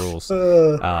with the new rules.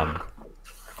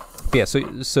 Yeah,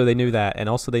 so they knew that, and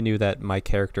also they knew that my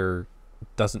character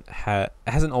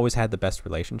hasn't always had the best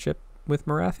relationship with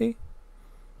Morathi.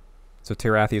 So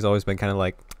Tirathi has always been kind of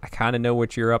like, I kind of know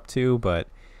what you're up to, but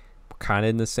we're kind of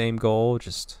in the same goal.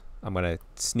 Just I'm gonna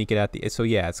sneak it at the. So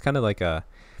yeah, it's kind of like I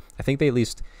think they at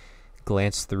least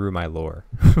glance through my lore,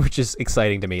 which is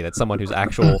exciting to me. That someone who's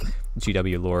actual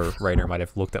GW lore writer might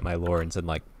have looked at my lore and said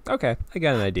like, okay, I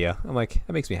got an idea. I'm like,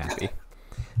 that makes me happy.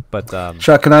 But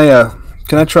Chuck, can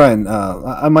I try and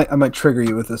I might trigger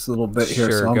you with this a little bit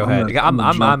here. Sure, so go ahead. I'm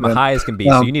high as can be,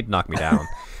 so you need to knock me down.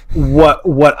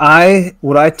 What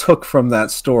I took from that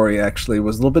story actually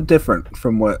was a little bit different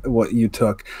from what you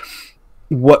took.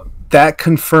 What that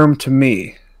confirmed to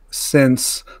me,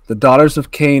 since the Daughters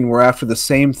of Cain were after the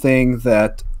same thing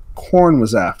that Khorne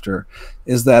was after,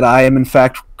 is that I am in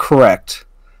fact correct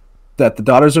that the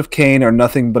Daughters of Cain are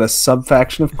nothing but a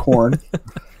sub-faction of Khorne.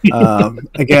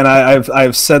 Again,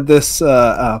 I've said this.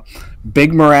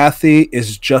 Big Morathi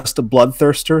is just a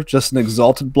bloodthirster, just an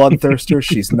exalted bloodthirster.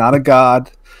 She's not a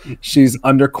god. She's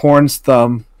under Khorne's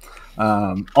thumb.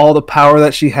 All the power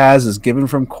that she has is given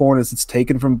from Khorne as it's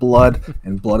taken from blood,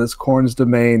 and blood is Khorne's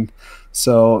domain.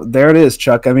 So there it is,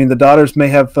 Chuck. I mean, the daughters may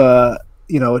have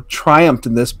triumphed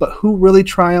in this, but who really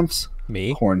triumphs?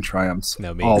 Me? Khorne triumphs.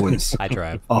 No, me. Always. I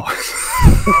triumph. Always.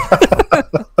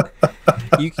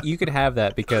 You could have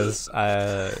that because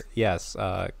yes,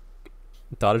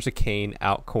 Daughters of Cain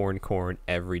out Khorne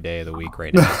every day of the week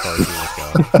right now as far as units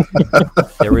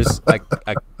go. There was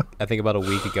I think about a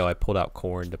week ago I pulled out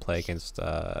Khorne to play against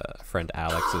friend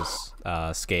Alex's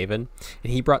Skaven,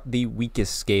 and he brought the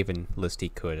weakest Skaven list he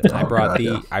could, and I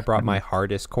brought my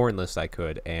hardest Khorne list I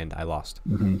could, and I lost.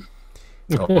 Mm-hmm.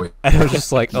 And I was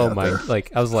just like, oh my,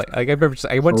 like I was like I remember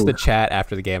I went to the chat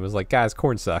after the game. I was like, guys,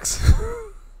 Khorne sucks.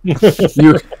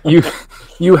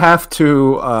 you have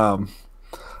to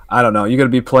I don't know. You're gonna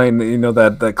be playing,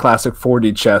 that classic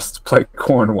 4D chess to play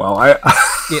Khorne well. I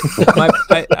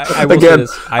will say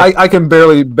this. I can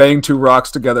barely bang two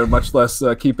rocks together, much less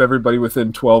keep everybody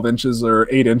within 12 inches or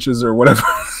 8 inches or whatever.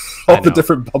 All the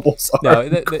different bubbles are.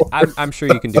 No, I'm sure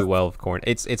you can do well with Khorne.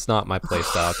 It's not my play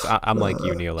style. I'm like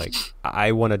you, Neil. Like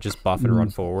I want to just buff and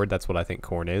run forward. That's what I think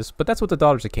Khorne is. But that's what the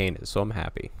Daughters of Cain is. So I'm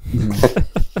happy.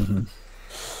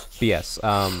 But yes,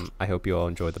 I hope you all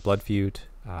enjoyed the Blood Feud.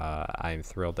 I'm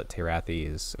thrilled that Tirathi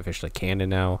is officially canon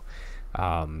now.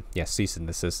 Yes, cease and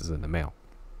desist is in the mail.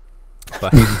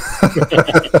 But,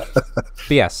 but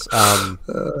yes,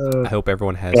 I hope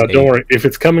everyone has. Don't worry, if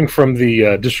it's coming from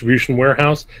the distribution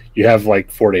warehouse, you have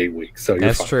like 4 to 8 weeks. So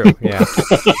that's fine. True. Yeah,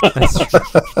 that's true.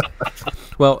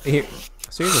 Well, here's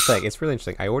the thing. It's really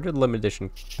interesting. I ordered the limited edition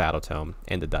Battle Tome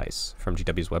and the dice from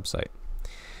GW's website.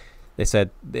 They said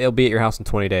it'll be at your house in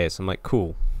 20 days. I'm like,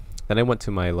 cool. Then I went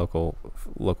to my local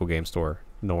game store,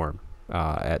 Norm,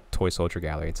 at Toy Soldier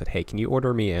Gallery, and said, hey, can you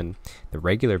order me in the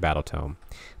regular Battle Tome,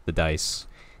 the dice,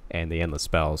 and the Endless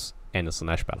Spells, and the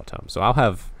Slanesh Battle Tome? So I'll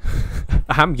have...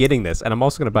 I'm getting this, and I'm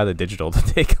also going to buy the digital the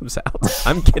day it comes out.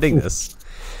 I'm getting this.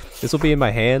 This will be in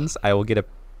my hands. I will get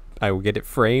it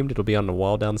framed. It'll be on the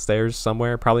wall downstairs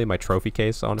somewhere, probably in my trophy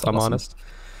case, if I'm honest.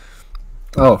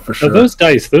 Oh, for sure. Now, those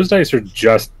dice are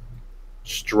just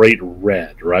straight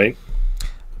red, right?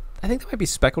 I think they might be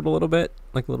speckled a little bit,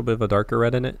 like a little bit of a darker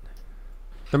red in it.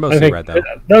 They're mostly red, though.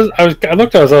 I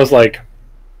looked at it, I was like,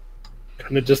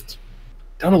 kind of just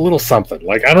done a little something.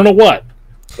 Like, I don't know what,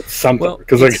 but something. Well,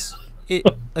 because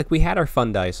like we had our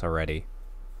fun dice already.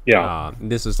 Yeah.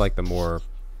 This is like the more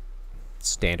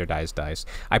standardized dice.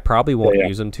 I probably won't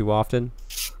use them too often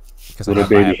Little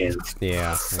baby hands.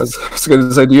 Yeah. I was going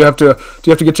to say, do you have to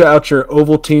get out your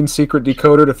Ovaltine secret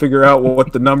decoder to figure out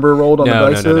what the number rolled on the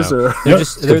dice is? Or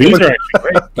These are actually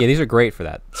great. Yeah, these are great for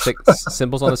that. 6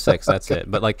 symbols on the 6. That's it.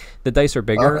 But like the dice are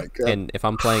bigger, and if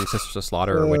I'm playing Sisters of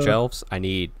Slaughter or Witch Elves, I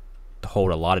need to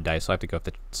hold a lot of dice, so I have to go with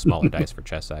the smaller dice for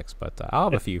chess X. But I'll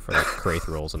have a few for like Kraith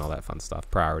rolls and all that fun stuff.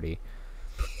 Priority.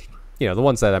 The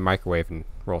ones that I microwave and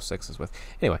roll 6s with.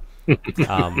 Anyway,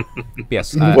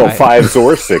 yes. Well, 5s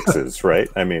or 6s, right?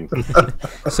 I mean,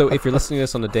 so if you're listening to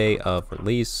this on the day of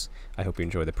release, I hope you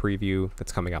enjoy the preview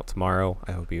that's coming out tomorrow.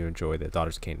 I hope you enjoy the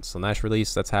Daughters of Cain and Slaanesh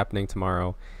release that's happening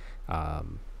tomorrow,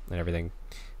 and everything.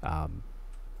 Why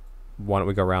don't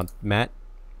we go around, Matt?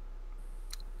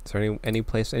 Is there any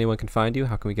place anyone can find you?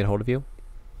 How can we get a hold of you?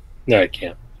 No, I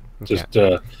can't.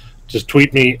 Just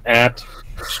tweet me at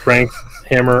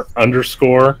strengthhammer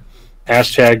 _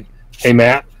 hashtag hey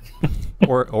Matt.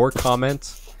 or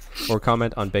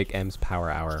comment on Big M's Power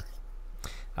Hour.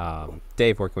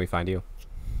 Dave, where can we find you?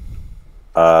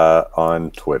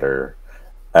 On Twitter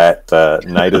at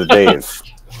Night of the Dave.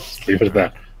 Leave it at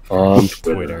that. On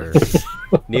Twitter.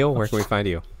 Neil, where can we find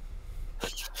you?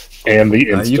 And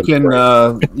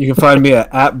the you can find me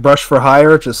at Brush for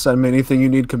Hire. Just send me anything you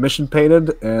need commission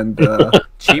painted, and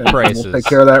cheap prices. We'll take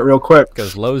care of that real quick. Go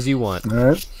as low as you want. All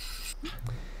right,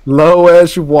 low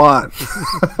as you want.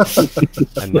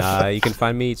 And you can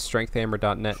find me at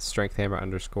strengthhammer.net, strengthhammer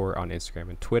 _ on Instagram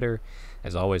and Twitter.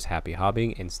 As always, happy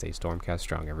hobbying and stay Stormcast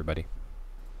strong, everybody.